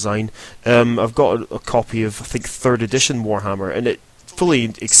terms of the design. I've got a copy of, I think, 3rd edition Warhammer, and it fully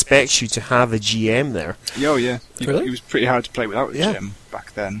expects you to have a GM there. Oh, yeah. Really? It was pretty hard to play without a Yeah. GM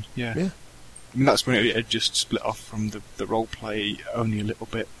back then. Yeah. Yeah. I mean, that's when it had just split off from the role play only a little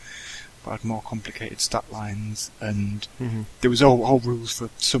bit, but had more complicated stat lines, and there was whole rules for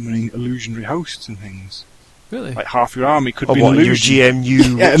summoning illusionary hosts and things. Really? Like half your army could Oh, be an what, your illusion. GM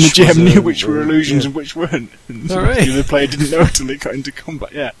knew? Yeah, and the which was GM knew which were illusions yeah. and which weren't. And All right. the other player didn't know until they got into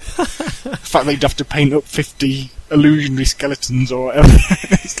combat, yeah. The fact they'd have to paint up 50 illusionary skeletons or whatever,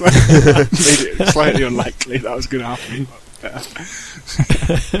 it's like, made it slightly unlikely that was going to happen. But,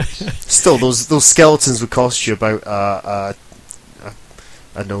 Still, those skeletons would cost you about I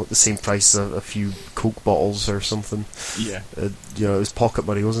don't know, the same price as a few Coke bottles or something. yeah. It was pocket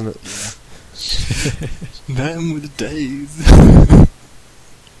money, wasn't it? Yeah. Them were the days.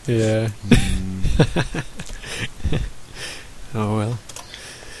 Yeah. Oh, well.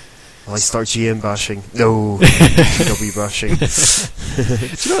 Will I start GM bashing? No, GW bashing. Do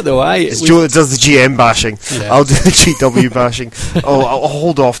you know what, though? It's Joe that does the GM bashing. Yeah. I'll do the GW bashing. Oh, I'll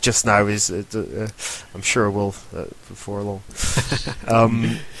hold off just now. I'm sure I will before long. But that's Yeah, I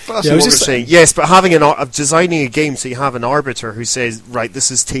what was What just we're saying. Yes, but having designing a game so you have an arbiter who says, right, this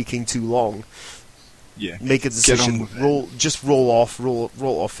is taking too long. yeah. Make a decision. with it. Roll off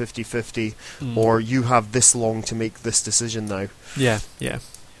 50-50, Mm. or you have this long to make this decision now. Yeah. Is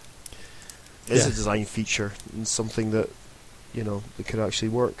Yeah. a design feature and something that that could actually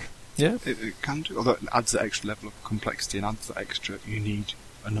work. Yeah. It can do, although it adds that extra level of complexity and adds that extra, you need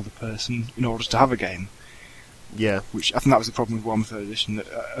another person in order to have a game. Yeah. Which I think that was the problem with Warhammer 3rd Edition, that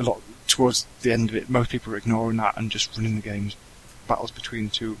a lot towards the end of it, most people were ignoring that and just running the games, battles between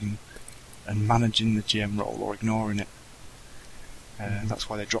the two of them, and managing the GM role or ignoring it. That's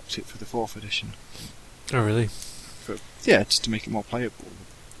why they dropped it for the 4th edition. Oh, really? Just to make it more playable.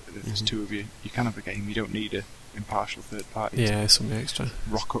 If there's two of you, you can have a game. You don't need an impartial third party Yeah, something extra. to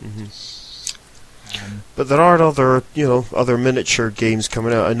rock up. But there are other miniature games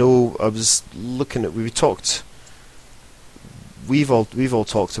coming out. I know. I was looking at. We've all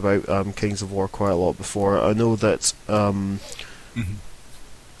talked about Kings of War quite a lot before. I know that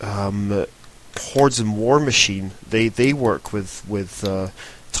Hordes and War Machine they work with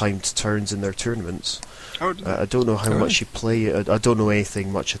timed turns in their tournaments. I don't know how much you play. I don't know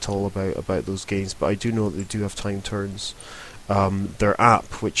anything much at all about those games, but I do know that they do have timed turns. Their app,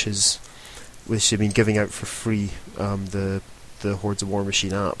 which they've been giving out for free, the Hordes of War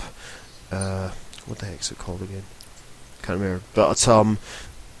Machine app. What the heck is it called again? Can't remember. But apart from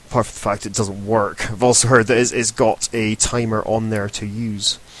the fact it doesn't work, I've also heard that it's got a timer on there to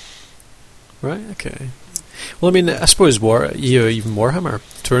use. Right, okay. Well, I mean, I suppose even Warhammer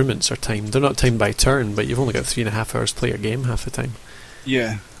tournaments are timed. They're not timed by turn, but you've only got 3.5 hours to play your game half the time.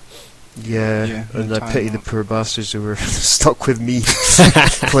 Yeah. Yeah, and no I pity time the off. poor bastards who were stuck with me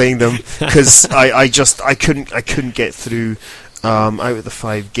playing them, because I couldn't get through. Out of the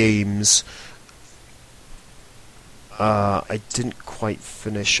 5 games, I didn't quite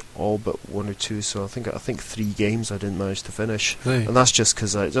finish all but 1 or 2. So I think 3 games I didn't manage to finish, Right. and that's just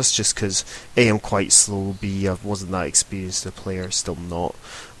because A, I'm quite slow. B, I wasn't that experienced a player, still not.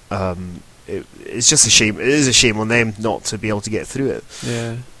 It's just a shame. It is a shame on them not to be able to get through it.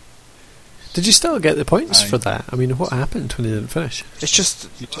 Yeah. Did you still get the points Aye. for that? I mean, what happened when you didn't finish? It's just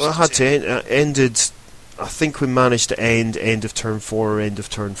You just I had to ended. I think we managed to end of turn 4 or end of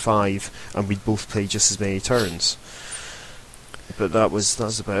turn 5, and we'd both play just as many turns. But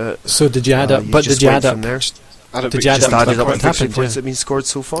that's about it. So did you add up? But did you add up? There. Did you add up added up what the victory happened? points that have been scored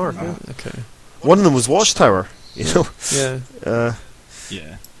so far. Yeah. Okay. One of them was Watchtower. You know. Yeah.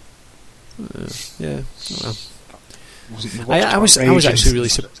 Yeah. Yeah. Well. Wasn't the I was Watchtower actually really.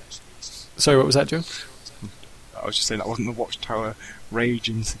 incident? Sorry, what was that, Joe? I was just saying that wasn't the Watchtower rage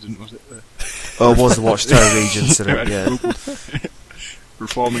incident, was it? Oh, it was the Watchtower rage incident. Yeah.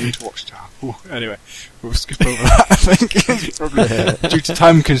 Reforming into Watchtower. Ooh, anyway, we'll skip over that. I think probably due to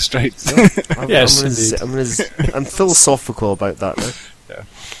time constraints. Yes, I'm philosophical about that now. Yeah.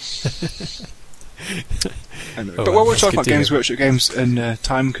 Anyway, Oh, but while we're that's talking good about to Games hear. Workshop games and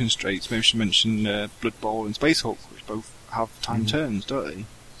time constraints, maybe we should mention Blood Bowl and Space Hulk, which both have time turns, don't they?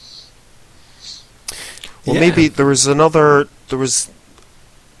 Well, Yeah. maybe there was another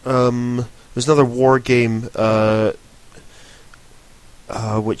war game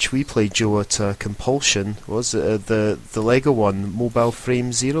which we played, Joe, at Compulsion. Was it the Lego one, Mobile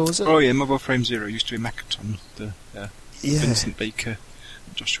Frame Zero? Is it? Oh yeah, Mobile Frame Zero used to be Mechaton. The Yeah. Vincent Baker,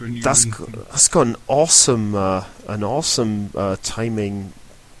 Joshua Newman. That's got an awesome timing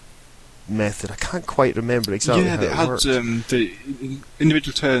method. I can't quite remember exactly yeah, how they it had worked. the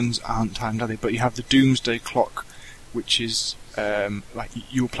individual turns aren't timed, are they? But you have the Doomsday Clock, which is like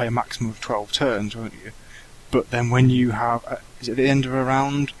you'll play a maximum of 12 turns, won't you? But then when you have, is it at the end of a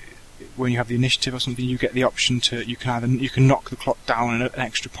round, when you have the initiative or something, you get the option to you can knock the clock down an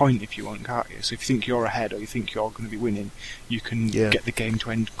extra point if you want, can't you? So if you think you're ahead or you think you're going to be winning, you can get the game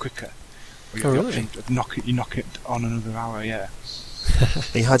to end quicker. Or you have the option to knock it on another hour. Yeah.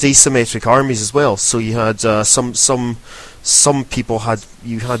 They had asymmetric armies as well, so you had some people had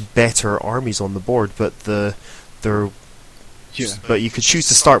better armies on the board, but but you could choose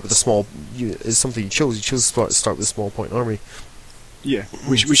to start with a small. Is something you chose. You chose to start with a small point army. Yeah,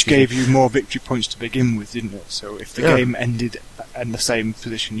 which gave you more victory points to begin with, didn't it? So if the game ended in the same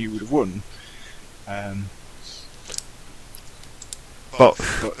position, you would have won. But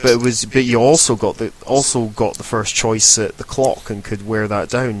you also got the first choice at the clock and could wear that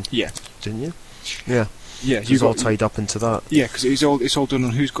down. Yeah, didn't you? Yeah. Yeah, you got all tied up into that. Yeah, because it's all done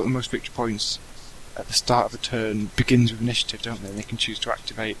on who's got the most victory points at the start of the turn. Begins with initiative, don't they? And they can choose to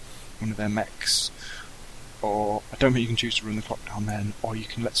activate one of their mechs. Or I don't think you can choose to run the clock down then, or you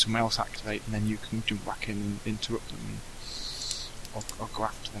can let someone else activate and then you can jump back in and interrupt them, or go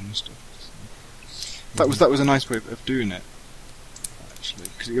after them and stuff. So that was a nice way of doing it, actually,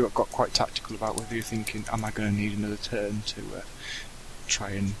 because you got quite tactical about whether you're thinking, am I going to need another turn to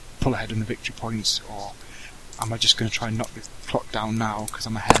try and pull ahead on the victory points, or am I just going to try and knock the clock down now because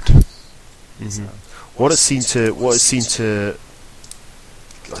I'm ahead? Mm-hmm. So, what it seemed to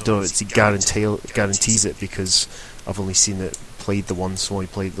I don't know if it guarantees it, because I've only played the once,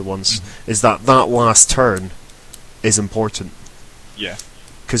 is that last turn is important. Yeah.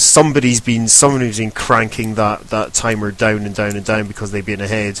 Because somebody's been cranking that timer down and down and down because they've been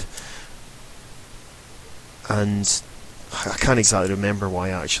ahead. And I can't exactly remember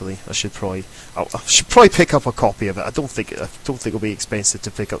why, actually. I should probably pick up a copy of it. I don't think it'll be expensive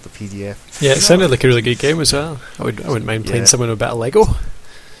to pick up the PDF. Yeah, it sounded like a really good game as well. I wouldn't mind playing someone with a bit of Lego.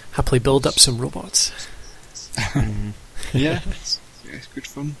 Happily build up some robots. Yeah, it's good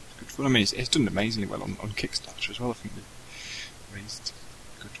fun. I mean, it's done amazingly well on Kickstarter as well. I think they raised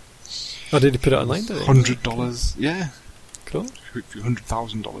good. Oh, did you put it online? Did it? $100. Yeah, cool.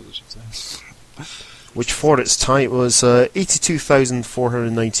 $100,000, I should say. Which for its time was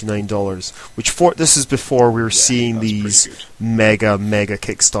 $82,499. This is before we were seeing these mega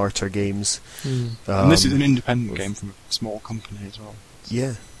Kickstarter games. And this is an independent game from a small company as well.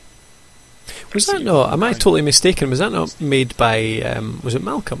 Yeah. Was that not? Am I totally mistaken? Was that not made by? Was it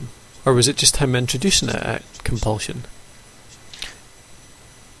Malcolm, or was it just him introducing it at Compulsion?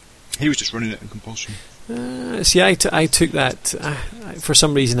 He was just running it in Compulsion. See, I took that. For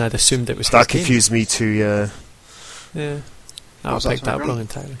some reason, I'd assumed it was that his confused game. Me too. Yeah. Yeah. I picked that up wrong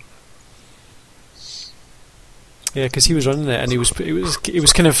entirely. Yeah, because he was running it, and he was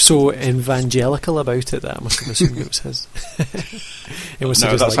kind of so evangelical about it that I must have assumed it was his.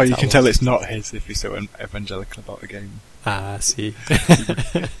 That's how you can tell it's not his, if he's so evangelical about the game. Ah, I see.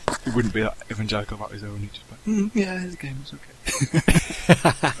 He wouldn't be that evangelical about his own. He'd just be like, yeah, his game is okay.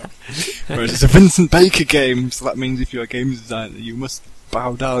 Whereas it's a Vincent Baker game, so that means if you're a game designer, you must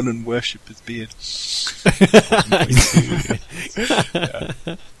bow down and worship his beard. Yeah.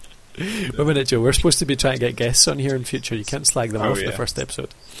 Wait a minute, Joe. We're supposed to be trying to get guests on here in future. You can't slag them off in the first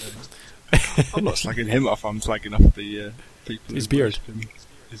episode. I'm not slagging him off. I'm slagging off the people. His beard.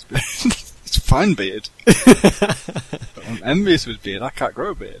 His fine beard. I'm envious of his beard. I can't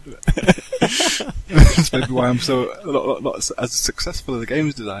grow a beard. That's maybe why I'm so not as successful as a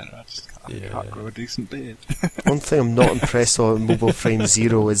games designer. I just can't grow a decent beard. One thing I'm not impressed on Mobile Frame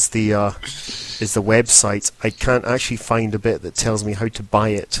Zero is the website. I can't actually find a bit that tells me how to buy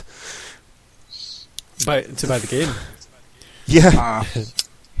it. To buy the game? Yeah.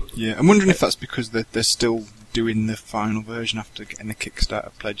 Yeah, I'm wondering if that's because they're still doing the final version after getting the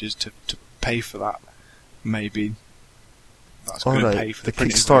Kickstarter pledges to pay for that. Maybe that's going to pay for the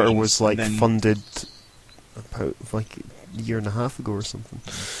Kickstarter was funded about a year and a half ago or something.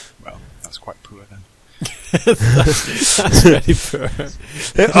 Well, that's quite poor then. that's very poor.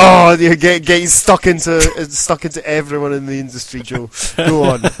 Oh, you're getting stuck into everyone in the industry, Joe. Go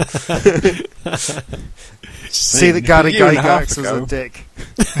on. Say that Gary Gygax was a dick.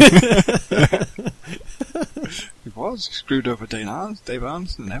 He was. He screwed over Dave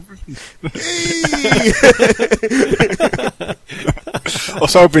Arneson and everything.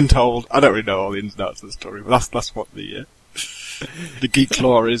 Also, I've been told. I don't really know all the ins and outs of the story, but that's what the geek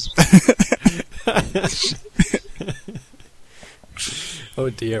lore is. Oh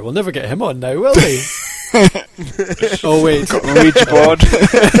dear, we'll never get him on now, will we? Oh wait, got my Ouija board.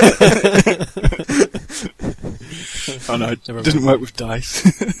 Oh no, it doesn't work with dice.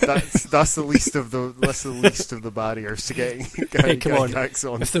 That's the least of the barriers to getting Hey, come on.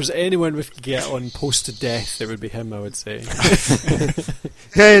 on. If there's anyone we could get on post to death, it would be him, I would say.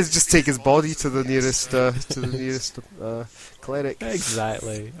 Yeah, just take his body to the nearest cleric.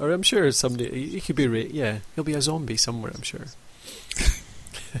 Exactly. Or I'm sure somebody he could be he'll be a zombie somewhere, I'm sure.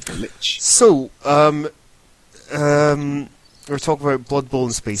 Lich. So, we're talking about Blood Bowl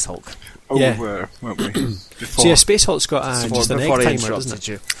and Space Hulk. Oh, Yeah. we were, weren't we? Before. So yeah, Space Hulk's got just an egg Before I timer, interrupted doesn't it?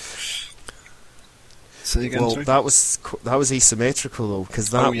 you. Say again, Well, sorry? that was asymmetrical though,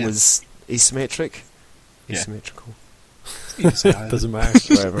 because that was asymmetric. Yeah. Asymmetrical. Doesn't matter.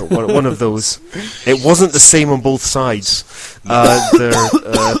 Whatever, one of those. It wasn't the same on both sides.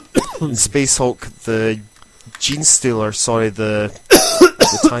 In Space Hulk, the Gene Stealer, the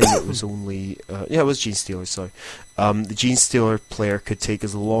time it was only... it was Gene Stealer, sorry. The Gene Stealer player could take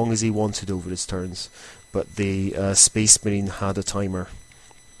as long as he wanted over his turns, but the Space Marine had a timer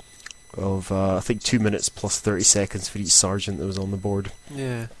of, I think, 2 minutes plus 30 seconds for each sergeant that was on the board.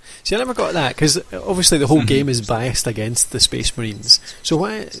 Yeah. See, I never got that, because obviously the whole game is biased against the Space Marines. So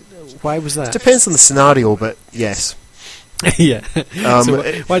why was that? Depends on the scenario, but yes. Yeah. So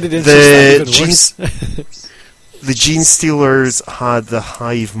why did it the even worse? The Gene Stealers had the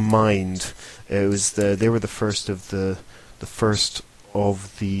hive mind. It was they were the first of the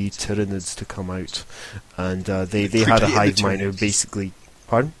Tyranids to come out, and they had a hive mind. They were basically,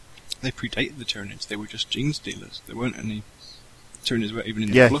 pardon? They predated the Tyranids. They were just Gene Stealers. There weren't any Tyranids were even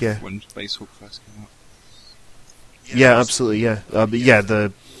in the fluff when Space Hulk first came out. Yeah, absolutely. Yeah, but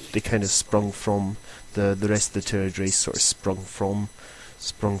they kind of sprung from the rest of the Tyranid race. Sort of sprung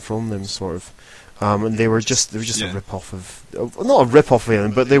from them, sort of. And they were just a rip-off of... not a rip-off of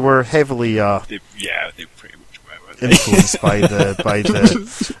them, but they were heavily... they pretty much were, weren't they? Influenced by the...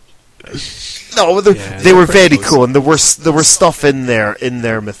 No, they were very cool, and there were stuff in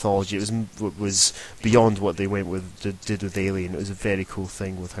their mythology. It was beyond what they did with Alien. It was a very cool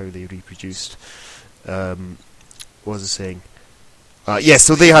thing with how they reproduced. What was I saying?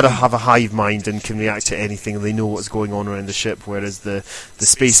 So they have a hive mind and can react to anything, and they know what's going on around the ship. Whereas the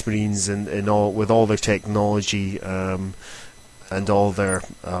Space Marines and all with all their technology and all their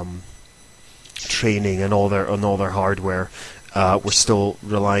training and all their hardware, were still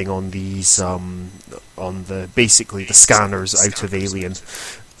relying on these basically the scanners out of Alien.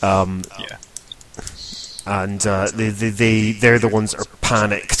 And they're the ones that are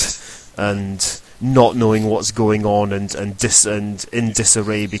panicked and not knowing what's going on and in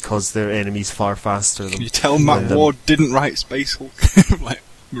disarray because their enemy's far faster than them. Can you tell Matt Ward didn't write Space Hulk? Like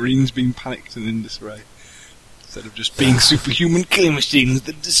Marines being panicked and in disarray, instead of just being superhuman killing machines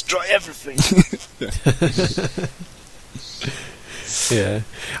that destroy everything. Yeah,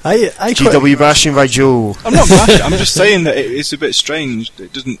 I GW bashing by Joe. I'm not bashing. I'm just saying that it's a bit strange.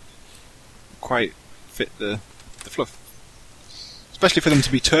 It doesn't quite fit the fluff. Especially for them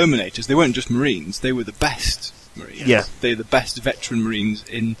to be Terminators. They weren't just Marines, they were the best Marines. Yeah. They were the best veteran Marines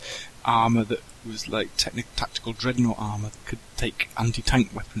in armour that was like tactical dreadnought armour that could take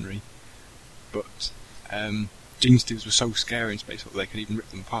anti-tank weaponry. But Gene Stealers were so scary in Space Hulk they could even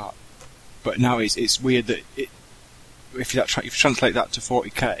rip them apart. But now it's weird that if you translate that to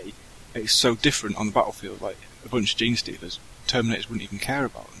 40k, it's so different on the battlefield. Like a bunch of Gene Stealers, Terminators wouldn't even care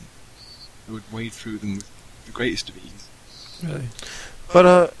about them. They would wade through them with the greatest of ease. Really?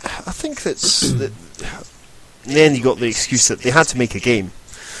 But I think that's then you got the excuse that they had to make a game.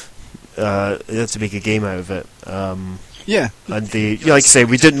 They had to make a game out of it. Yeah. And they, like I say,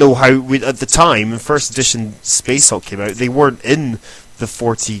 we didn't know how. At the time, when first edition Space Hulk came out, they weren't in the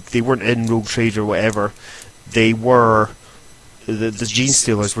 40. They weren't in Rogue Trader or whatever. They were. The Gene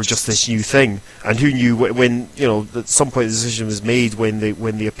Stealers were just this new thing, and who knew when at some point the decision was made when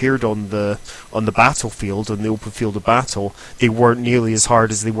they appeared on the battlefield, on the open field of battle, they weren't nearly as hard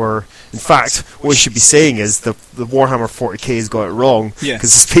as they were. In fact, what we should be saying is the Warhammer 40k has got it wrong, because the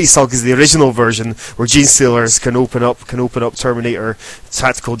Space Hulk is the original version where Gene Stealers can open up Terminator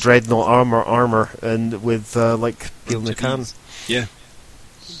tactical dreadnought armor and with like Gil Nakan. Yeah.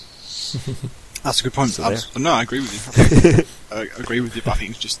 That's a good point. So no, I agree with you. I agree with you, but I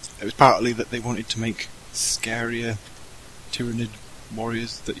think it was partly that they wanted to make scarier Tyranid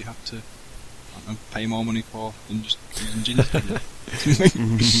warriors that you have to, I don't know, pay more money for than just using Gene.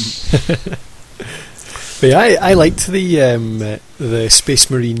 But yeah, I liked the Space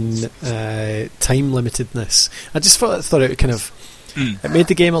Marine time limitedness. I just thought it kind of it made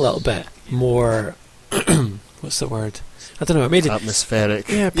the game a little bit more. What's the word? I don't know. It made it atmospheric.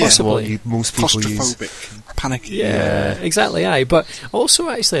 Yeah, possibly. What most people use. Claustrophobic, panicky. Yeah, exactly. Aye, but also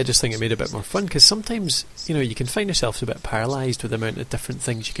actually, I just think it made it a bit more fun because sometimes you can find yourself a bit paralysed with the amount of different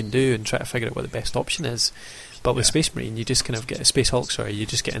things you can do and try to figure out what the best option is. But with Space Marine, you just kind of get a Space Hulk. Sorry, you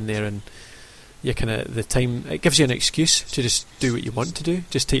just get in there and you kind of the time. It gives you an excuse to just do what you want to do,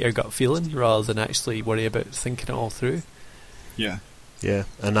 just take your gut feeling rather than actually worry about thinking it all through. Yeah. Yeah,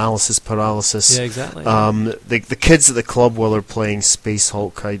 analysis paralysis. Yeah, exactly. The kids at the club while they're playing Space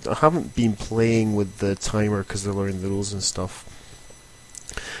Hulk, I haven't been playing with the timer because they're learning the rules and stuff.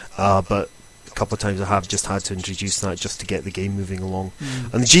 But a couple of times I have just had to introduce that just to get the game moving along.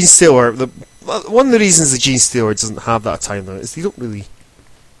 And the Gene Stealer, one of the reasons the Gene Stealer doesn't have that time limit is they don't really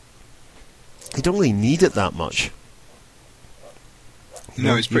need it that much.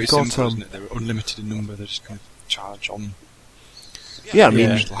 No, it's pretty simple, isn't it? They're unlimited in number. They just kind of charge on. Yeah, I mean,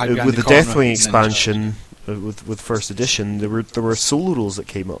 with the Deathwing expansion, with first edition, there were solo rules that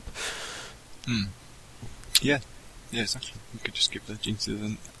came up. Yeah, exactly. You could just give the Gene Stealer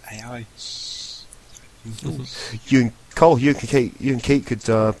an AI. You and Kate could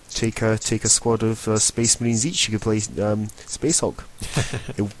take a squad of Space Marines each. You could play Space Hulk.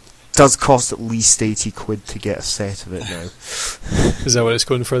 It does cost at least £80 to get a set of it now. Is that what it's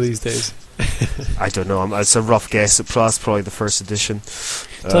going for these days? I don't know. It's a rough guess. That's probably the first edition.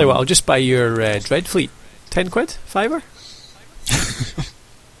 Tell you what, I'll just buy your Dreadfleet. £10? $5?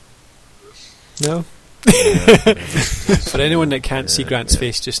 No? For anyone that can't see Grant's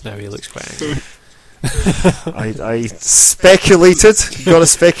face just now, he looks quite angry. I speculated. You've got to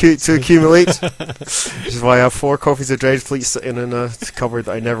speculate to accumulate. Which is why I have 4 copies of Dreadfleet sitting in a cupboard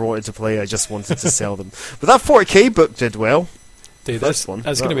that I never wanted to play. I just wanted to sell them. But that 40k book did well. Dude, that's going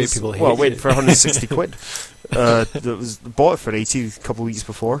to make people hate it went for £160. It was bought it for 80 a couple of weeks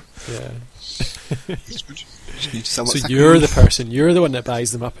before. Yeah. So you're the person, you're the one that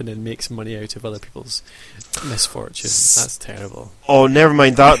buys them up and then makes money out of other people's misfortune. That's terrible. Oh, never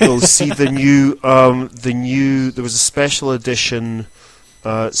mind that though. See the new, there was a special edition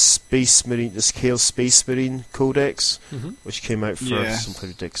Space Marine, the Scale Space Marine Codex, which came out for some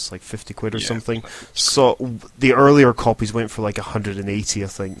kind of ridiculous, like £50 or something. So the earlier copies went for like 180, I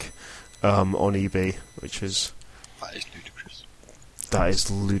think, on eBay, which is ludicrous. That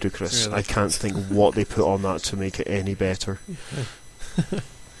is ludicrous. Really? I can't think what they put on that to make it any better.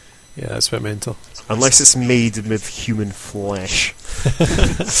 Yeah, that's a bit mental. Unless it's made with human flesh.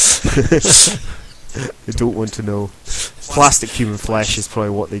 I don't want to know. Plastic human flesh is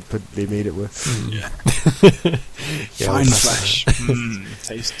probably what they made it with. Yeah. Fine flesh.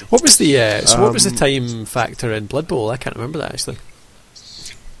 Tasty. What was the what was the time factor in Blood Bowl? I can't remember that actually.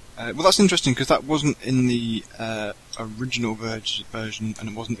 Well, that's interesting because that wasn't in the original version, and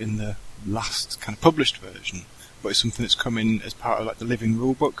it wasn't in the last kind of published version. But it's something that's come in as part of like the living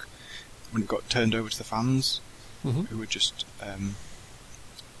rulebook when it got turned over to the fans, who would just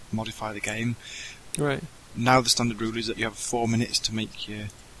modify the game. Right. Now the standard rule is that you have 4 minutes to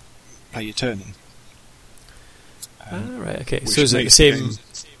play your turn in. Right. Okay. So is it the same?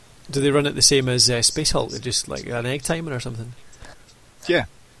 Do they run it the same as Space Hulk? They're just like an egg timer or something? Yeah.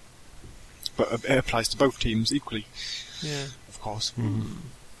 But it applies to both teams equally. Yeah. Of course. And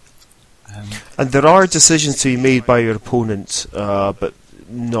there are decisions to be made by your opponent, but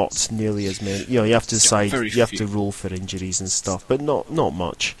not nearly as many. You have to decide. You have to roll for injuries and stuff, but not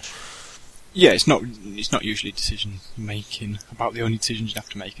much. Yeah, it's not usually decision making. About the only decisions you have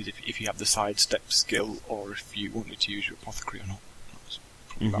to make is if you have the sidestep skill or if you wanted to use your apothecary or not. That's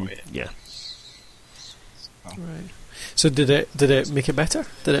probably about it. Yeah. Right. So did it make it better?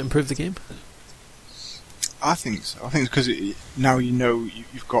 Did it improve the game? I think so. I think it's because now you know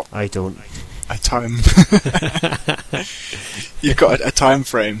you've got I don't. a time. You've got a time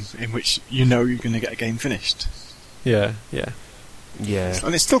frame in which you know you're going to get a game finished. Yeah. Yeah.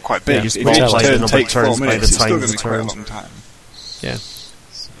 And it's still quite big. Yeah, If just each multiply the turn number of takes 4 turns by minutes, the it's still time going to the be quite a turns. long time. Yeah.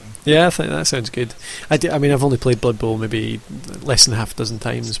 So, Yeah, I think that sounds good. I mean, I've only played Blood Bowl maybe less than half a dozen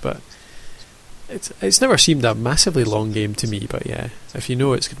times, but it's never seemed a massively long game to me. But yeah, if you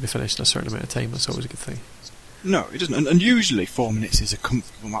know it's going to be finished in a certain amount of time, that's always a good thing. no, it doesn't. And usually 4 minutes is a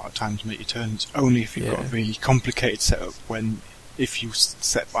comfortable amount of time to make your turns. Only if you've got a really complicated setup. When if you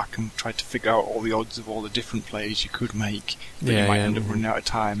set back and try to figure out all the odds of all the different plays you could make, then you might end up running out of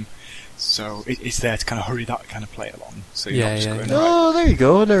time. So it's there to kind of hurry that kind of play along. So you're not just going, Oh, there you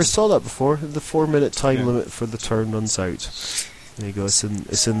go. I never saw that before. The 4 minute time limit for the turn runs out. There you go. It's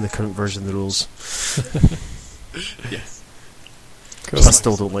in the current version of the rules. Yeah. Cool. I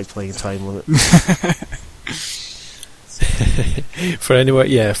still don't like playing time limit. For anyone,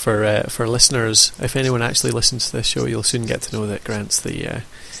 for listeners, if anyone actually listens to this show, you'll soon get to know that Grant's the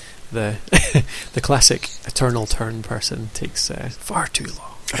the classic eternal turn person. Takes far too long.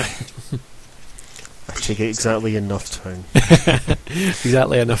 I take exactly enough time.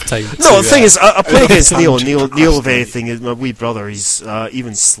 Exactly enough time. No, the thing is, I play against Neil. time to Neil, if anything, is my wee brother. He's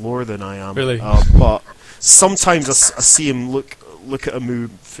even slower than I am. Really? But sometimes I see him look at a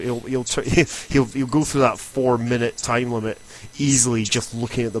move. He'll go through that 4 minute time limit easily, just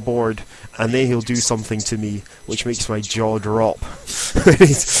looking at the board, and then he'll do something to me which makes my jaw drop. And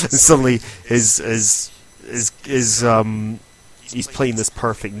suddenly, he's playing this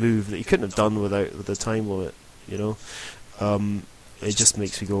perfect move that he couldn't have done with the time limit. You know, it just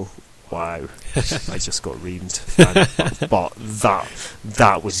makes me go, "Wow, I just got reamed." But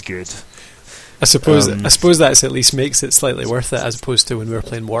that was good. I suppose that's at least makes it slightly worth it, as opposed to when we were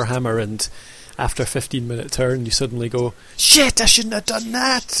playing Warhammer and after a 15-minute turn you suddenly go, "Shit, I shouldn't have done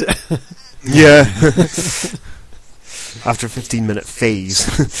that." Yeah. After a 15-minute phase.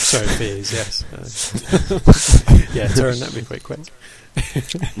 Sorry, phase, yes. Yeah, turn, that'd be quite quick.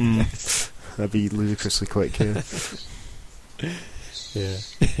 That'd be ludicrously quick, yeah. Yeah.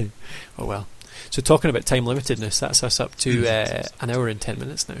 Oh well. So talking about time limitedness, that's us up to an hour and 10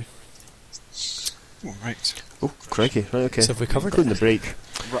 minutes now. All right. Oh, crikey. Right, okay. So have we covered Including it? the break.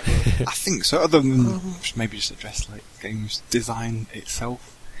 Right. I think so. Other than maybe just address like games design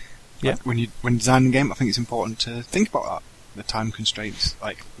itself. Yeah. Like, when designing a game, I think it's important to think about that, the time constraints,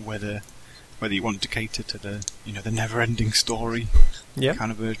 like whether you want to cater to the the never-ending story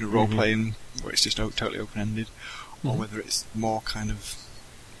kind of version of role playing where it's just totally open-ended, or whether it's more kind of,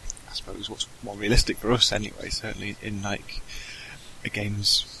 I suppose, what's more realistic for us anyway. Certainly in like a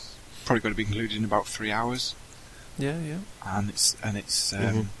game's probably got to be concluded in about 3 hours. Yeah. And it's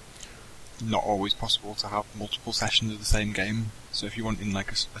not always possible to have multiple sessions of the same game. So if you want in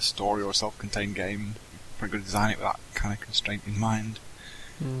like a story or a self-contained game, you've probably got to design it with that kind of constraint in mind.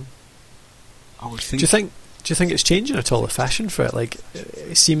 I would think. Do you think it's changing at all, the fashion for it? Like,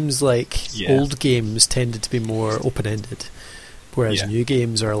 it seems like old games tended to be more open-ended, whereas new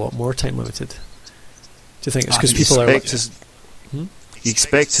games are a lot more time-limited. Do you think it's because people are like... You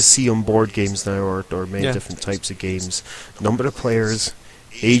expect to see on board games now, or many different types of games, number of players,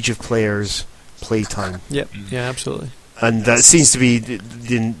 age of players, playtime. Yep. Yeah, absolutely. And that seems to be,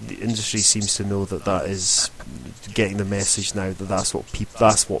 the industry seems to know that is getting the message now, that that's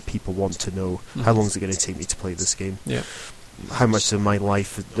what people want to know. How long is it going to take me to play this game? Yeah. How much of my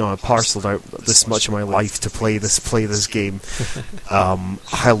life, I parcelled out this much of my life to play this game. How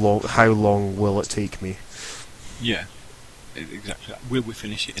long will it take me? Yeah. Exactly that. Will we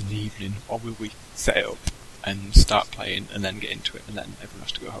finish it in the evening, or will we set it up and start playing and then get into it, and then everyone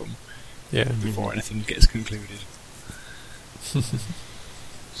has to go home before anything gets concluded? Do you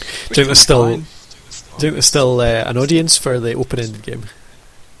think there's still an audience for the open-ended game?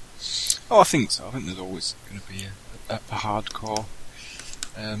 Oh, I think so. I think there's always going to be a hardcore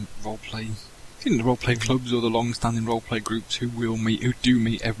role-play. I think the role-play clubs or the long-standing role-play groups who do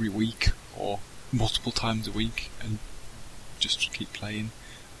meet every week or multiple times a week and just keep playing,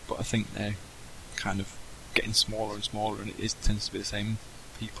 but I think they're kind of getting smaller and smaller, and it tends to be the same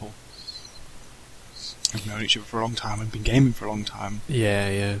people who've known each other for a long time and been gaming for a long time.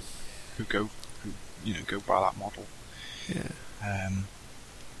 Yeah. Who go by that model. Yeah.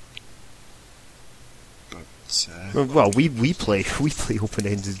 Well, we play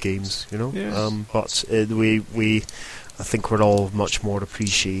open-ended games, Yeah. But I think we're all much more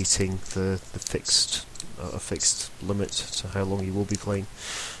appreciating the fixed a fixed limit to how long you will be playing.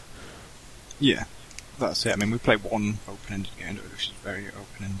 Yeah, that's it. I mean, we played one open-ended game, which is very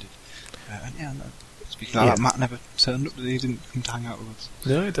open-ended. And yeah, no, speaking of that, Matt never turned up, he didn't come to hang out with us.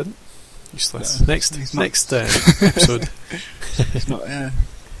 No, he didn't. Useless. Yeah. Next episode. He's not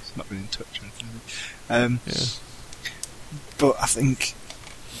been in touch or anything. But I think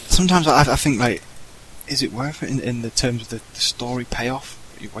sometimes I think, like, is it worth it in the terms of the story payoff?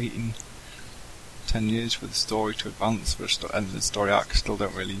 You're waiting 10 years for the story to advance, and the story arcs still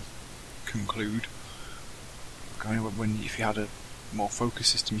don't really conclude. When if you had a more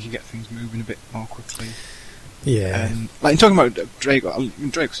focused system, you can get things moving a bit more quickly. Yeah. Like in talking about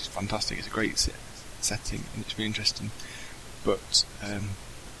Dragos is fantastic. It's a great setting, and it's really interesting. But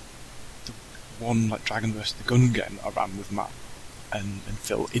the one like Dragon vs the Gun game that I ran with Matt and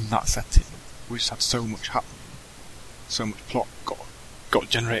Phil in that setting, we just had so much happening, so much plot got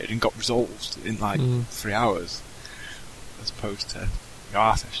generated and got resolved in like 3 hours, as opposed to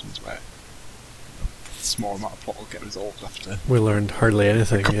our sessions where a small amount of plot will get resolved after we learned hardly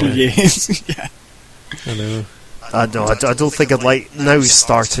anything. A couple of years. Yeah. I know. I don't think I'd like. Now we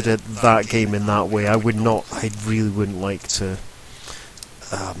started that game in that way. I really wouldn't like to.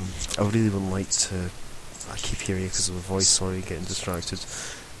 I really wouldn't like to. I keep hearing you because of the voice. Sorry, getting distracted.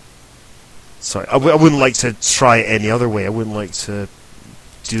 Sorry, I wouldn't like to try it any other way. I wouldn't like to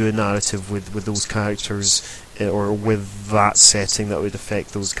do a narrative with those characters or with that setting that would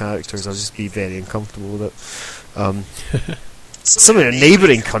affect those characters. I'd just be very uncomfortable with it. Some in a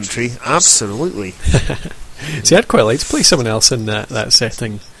neighbouring country, absolutely. See, I'd quite like to play someone else in that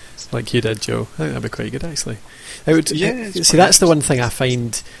setting, like you did, Joe. I think that'd be quite good, actually. See, that's the one thing I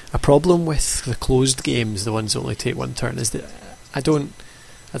find a problem with the closed games, the ones that only take one turn, is that I don't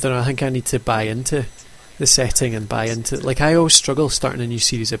know, I think I need to buy into the setting and buy into... Like, I always struggle starting a new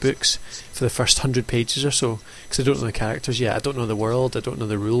series of books for the first 100 pages or so, because I don't know the characters yet, I don't know the world, I don't know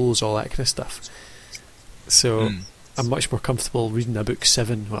the rules, all that kind of stuff. So... I'm much more comfortable reading a book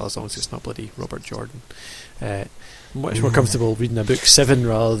 7, well, as long as it's not bloody Robert Jordan. I'm much more comfortable reading a book 7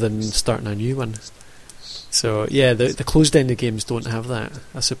 rather than starting a new one. So, yeah, the closed-ended games don't have that,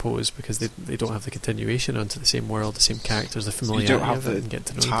 I suppose, because they don't have the continuation onto the same world, the same characters, the familiarity of it. You don't have and get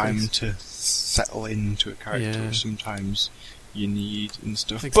to know time to settle into a character, which sometimes you need and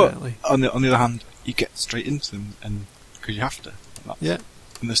stuff. Exactly. But on the other hand, you get straight into them, and because you have to. And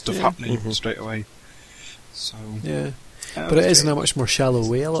there's stuff happening straight away. So yeah, but it is in a much more shallow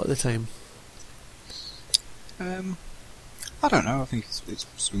way a lot of the time. I don't know. I think it's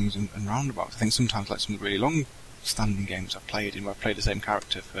swings and roundabouts. I think sometimes, like some of the really long-standing games I've played in, where I've played the same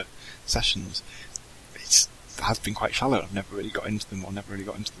character for sessions, it has been quite shallow. I've never really got into them, or never really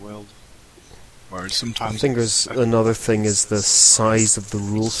got into the world. Whereas sometimes, I think there's another thing is the size of the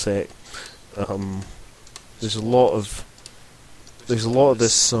rule set. There's a lot of this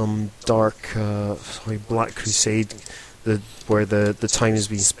Black Crusade, where the time has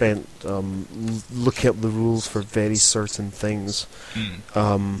been spent looking up the rules for very certain things.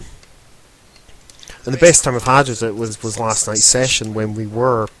 And the best time I've had with it was last night's session, when we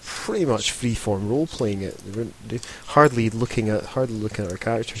were pretty much freeform role playing it. Hardly looking at our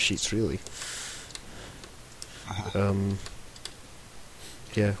character sheets, really.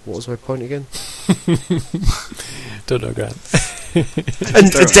 Yeah, what was my point again? Don't know, Grant.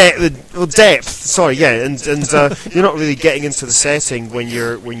 And depth. Sorry, yeah, and you're not really getting into the setting when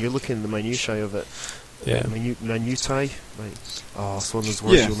you're looking at the minutiae of it. Yeah, minutiae. Right. Oh, it's one of those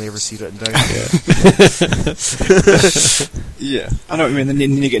words you'll never see written down. Yeah, I know what you mean. Then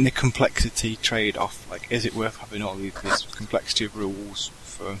you're getting the complexity trade-off. Like, is it worth having all this complexity of rules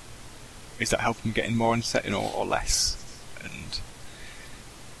for? Is that helping getting more in setting or less?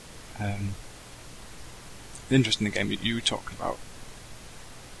 And interesting, the game you were talking about,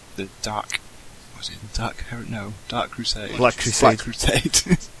 the Dark Crusade. Black Crusade.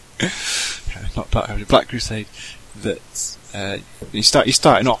 Not Dark Crusade, Black Crusade. That you're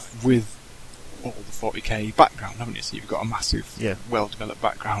starting off with all the 40k background, haven't you? So you've got a massive, well-developed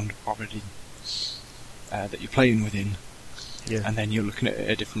background already that you're playing within, and then you're looking at it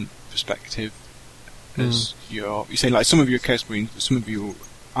at a different perspective. As you're saying, like, some of your Chaos Marines, some of you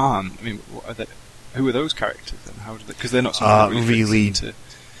aren't. I mean, what are they? Who are those characters, and how do they? Because they're not something really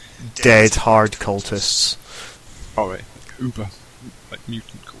dead hard cultists. Oh, right, uber, like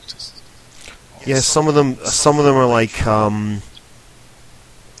mutant cultists. Yeah, some of them are like I mean,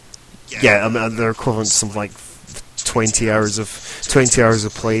 they're equivalent to something like 20 hours of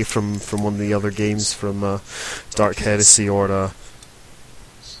play from one of the other games, from Dark Heresy or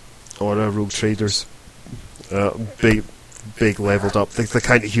Rogue Traders. Big leveled up, the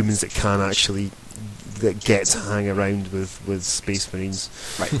kind of humans that can actually get to hang around with Space Marines.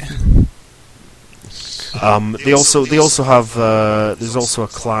 Right. They also have there's also a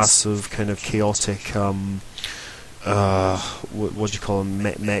class of kind of chaotic what do you call them,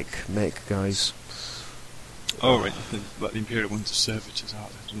 mech guys. Oh right, like the Imperial ones are servitors,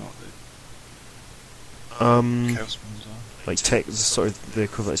 aren't they? Not the Chaos ones are. Like tech, sort of the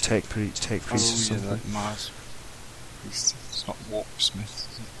equivalent of tech priests or something. Like Mars priests. It's not warp smiths,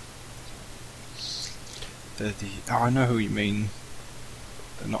 is it? They're the. Oh, I know who you mean.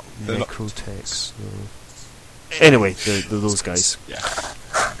 They're not. Necrotechs. No. Anyway, they're those guys. Yeah.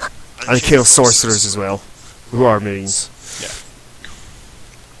 And the Chaos Sorcerers as well, who are Marines. Yeah.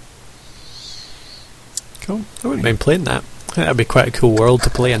 Cool. I wouldn't mind playing that. I think that'd be quite a cool world to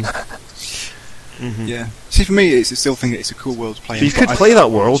play in. Mm-hmm. Yeah. See, for me, I still think it's a cool world to play in. But you could play that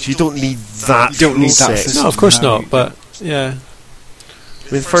world. You don't need that. You don't need that process. system. No, of course No, not. But yeah, I mean,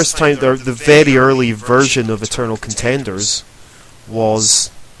 the first time the very early version of Eternal Contenders was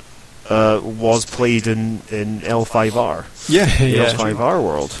played in L5R. Yeah. The Yeah. L5R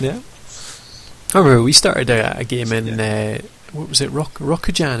world. yeah. I remember we started a game in what was it?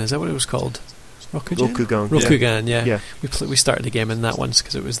 Rokugan? Is that what it was called? Rokugan. Rokugan. Yeah. Yeah. We started a game in that once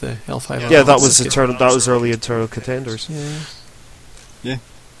because it was the L5R. Yeah, that was Eternal. That was early Eternal Contenders. Yeah. That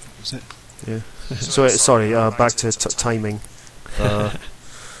was it. Yeah. So sorry. Back to timing.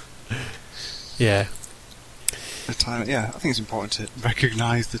 Yeah. The time. Yeah, I think it's important to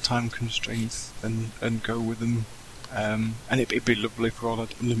recognise the time constraints and go with them. And it'd be lovely for all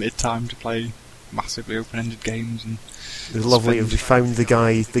that unlimited time to play massively open-ended games. And It's lovely if we found the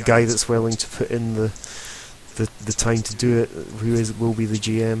guy that's willing to put in the time to do it, who will be the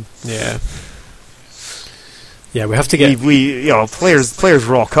GM. Yeah. Yeah, we have to get. We players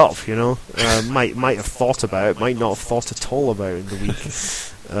rock up. Might have thought about it, might not have thought at all about it in the week.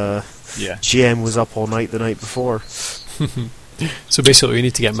 yeah. GM was up all night the night before. So basically, we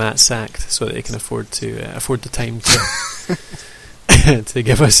need to get Matt sacked so that he can afford the time to to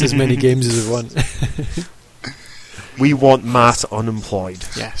give us as many games as we want. We want Matt unemployed.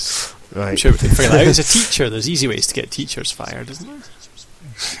 Yes. Right. I'm sure we can figure that out. As a teacher, there's easy ways to get teachers fired, isn't there?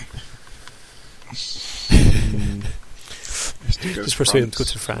 Just persuade them to go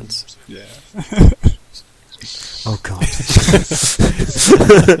to France. Yeah. Oh God.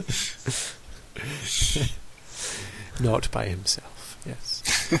 Not by himself. Yes.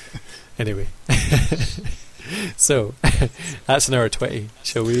 Anyway. So that's an hour 20.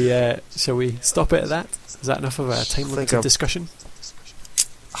 Shall we stop it at that? Is that enough of a time limited discussion?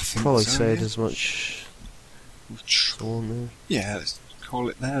 I think Probably so, said yeah. as much. So on there. Yeah, let's call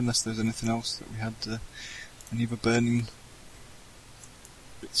it there, unless there's anything else that we had, any other burning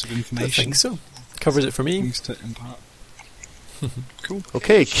bits of I information. think so. Covers it for me. Things to impart. Cool.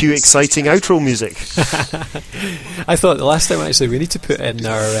 Okay, cue exciting outro music. I thought the last time actually we need to put in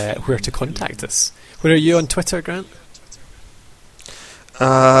our where to contact us. Where are you on Twitter, Grant?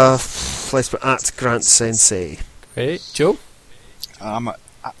 Let's put at Grant Sensei. Great. Joe? I'm at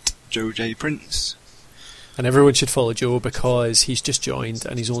Joe J Prince. And everyone should follow Joe because he's just joined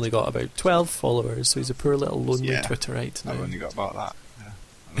and he's only got about 12 followers, so he's a poor little lonely Twitterite now. I've only got about that. Yeah.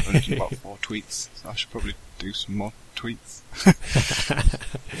 I've only done about 4 tweets, so I should probably do some more tweets.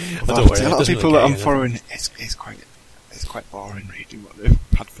 Don't worry, a lot of people that I'm following, it's quite boring reading what they've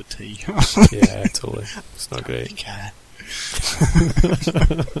had for tea. Yeah, totally. It's not great. Care.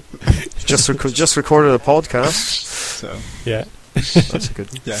 Just recorded a podcast. So Yeah. That's a good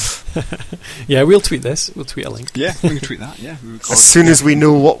one. yeah, Yeah, we'll tweet this. We'll tweet a link. yeah, we can tweet that. Yeah, we record As soon as we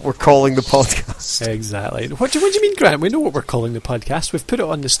know what we're calling the podcast. Exactly. What do you mean, Grant? We know what we're calling the podcast. We've put it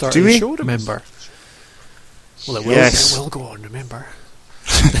on the start Do of the we? show, remember? Well, it will, Yes. it will go on, remember?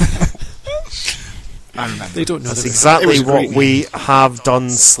 I remember. They don't know That's that exactly It was a what great we have done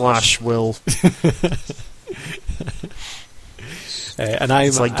 / will. and I'm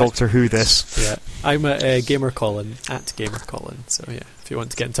It's like Doctor Who this. Yeah, I'm at Gamer Colin, at Gamer Colin. So yeah, if you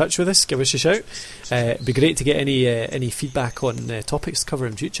want to get in touch with us, give us a shout. It'd be great to get any feedback on topics to cover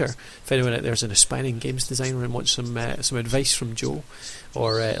in future. If anyone out there's an aspiring games designer and wants some advice from Joe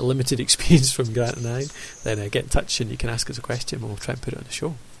or limited experience from Grant and I, then get in touch and you can ask us a question and we'll try and put it on the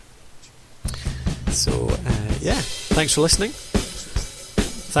show. So yeah, thanks for listening.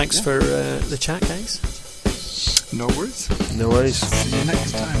 Thanks for the chat, guys. No worries. No worries. See you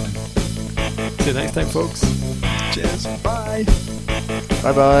next time. See you next time, folks. Cheers. Bye.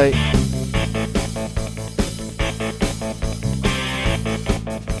 Bye bye.